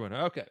Best Picture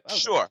winner. Okay.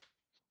 Sure.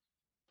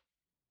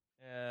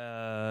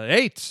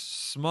 8,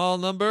 small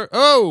number.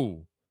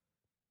 Oh,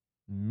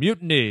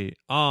 Mutiny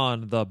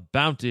on the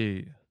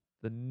Bounty.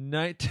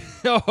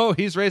 Oh,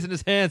 he's raising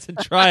his hands in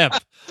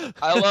triumph.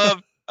 I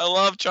love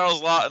Charles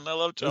Laughton. I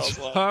love Charles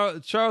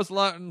Laughton. Charles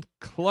Laughton,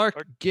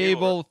 Clark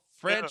Gable,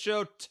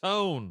 Francho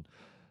Tone.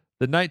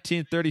 The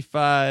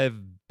 1935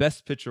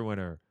 Best Picture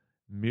winner,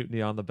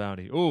 Mutiny on the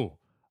Bounty. Ooh,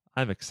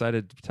 I'm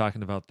excited to be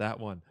talking about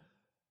that one.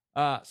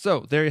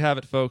 So there you have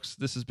it, folks.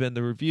 This has been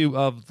the review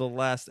of The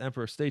Last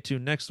Emperor. Stay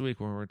tuned next week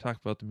when we're going to talk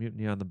about the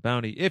Mutiny on the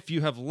Bounty. If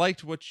you have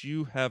liked what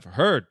you have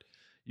heard,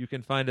 you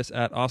can find us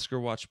at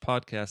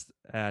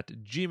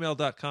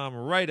OscarWatchPodcast@gmail.com.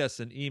 Write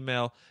us an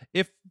email.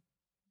 If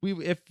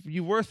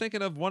you were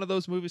thinking of one of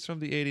those movies from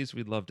the 80s,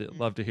 we'd love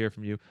to hear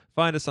from you.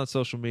 Find us on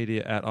social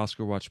media at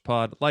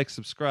OscarWatchPod. Like,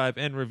 subscribe,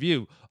 and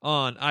review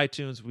on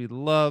iTunes. We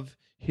love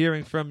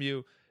hearing from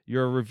you.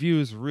 Your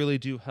reviews really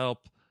do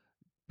help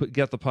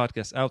get the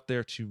podcast out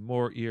there to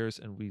more ears,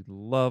 and we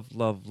love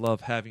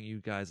having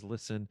you guys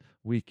listen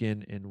week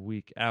in and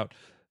week out.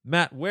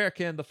 Matt, where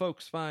can the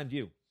folks find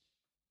you?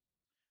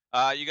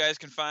 You guys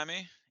can find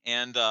me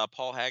and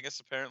Paul Haggis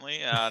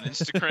apparently on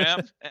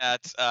Instagram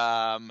at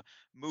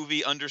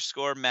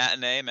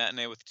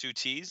movie_matinee with 2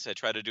 T's. I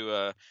try to do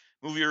a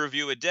movie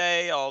review a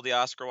day. All the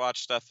Oscar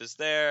Watch stuff is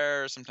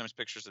there. Sometimes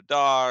pictures of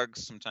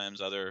dogs, sometimes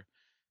other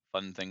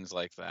fun things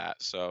like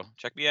that. So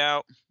check me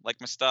out, like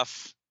my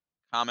stuff,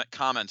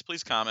 comment,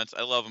 please comment.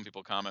 I love when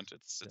people comment.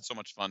 It's so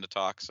much fun to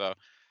talk. So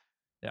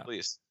yeah,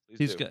 please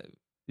do.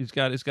 He's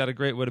got a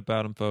great wit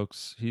about him,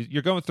 folks.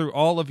 You're going through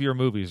all of your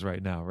movies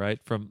right now, right?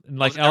 From in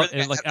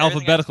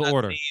alphabetical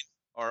order,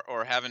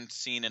 or haven't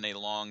seen in a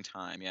long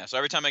time. Yeah. So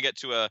every time I get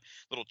to a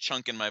little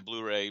chunk in my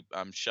Blu-ray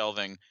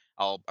shelving,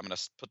 I'm gonna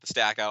put the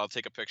stack out. I'll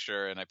take a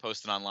picture and I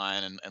post it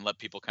online and let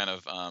people kind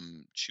of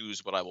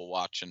choose what I will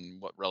watch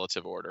in what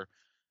relative order.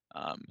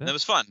 And it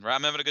was fun. Right?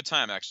 I'm having a good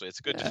time actually.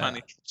 It's good to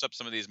finally catch up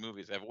some of these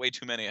movies. I have way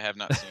too many I have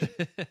not seen.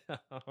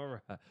 All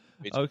right.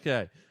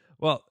 Okay.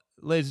 Well,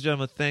 ladies and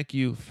gentlemen, thank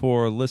you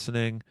for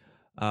listening.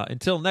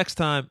 Until next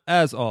time,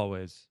 as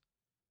always,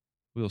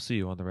 we'll see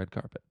you on the red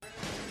carpet.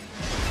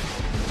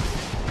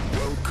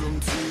 Welcome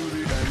to the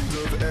end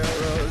of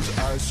eras.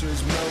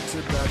 Ashes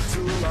melted back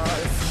to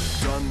life.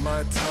 Done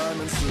my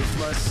time and served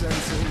my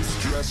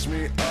sentence. Dress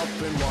me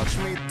up and watch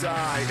me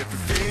die. If it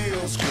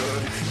feels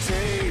good,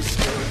 tastes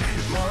good,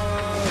 it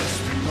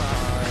must be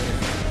mine.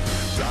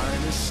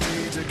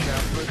 Dynasty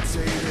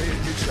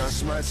decapitated. You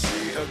just might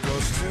see a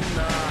ghost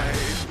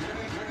tonight.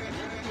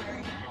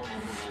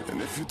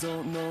 And if you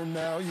don't know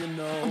now, you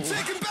know. I'm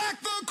taking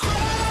back the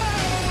crown.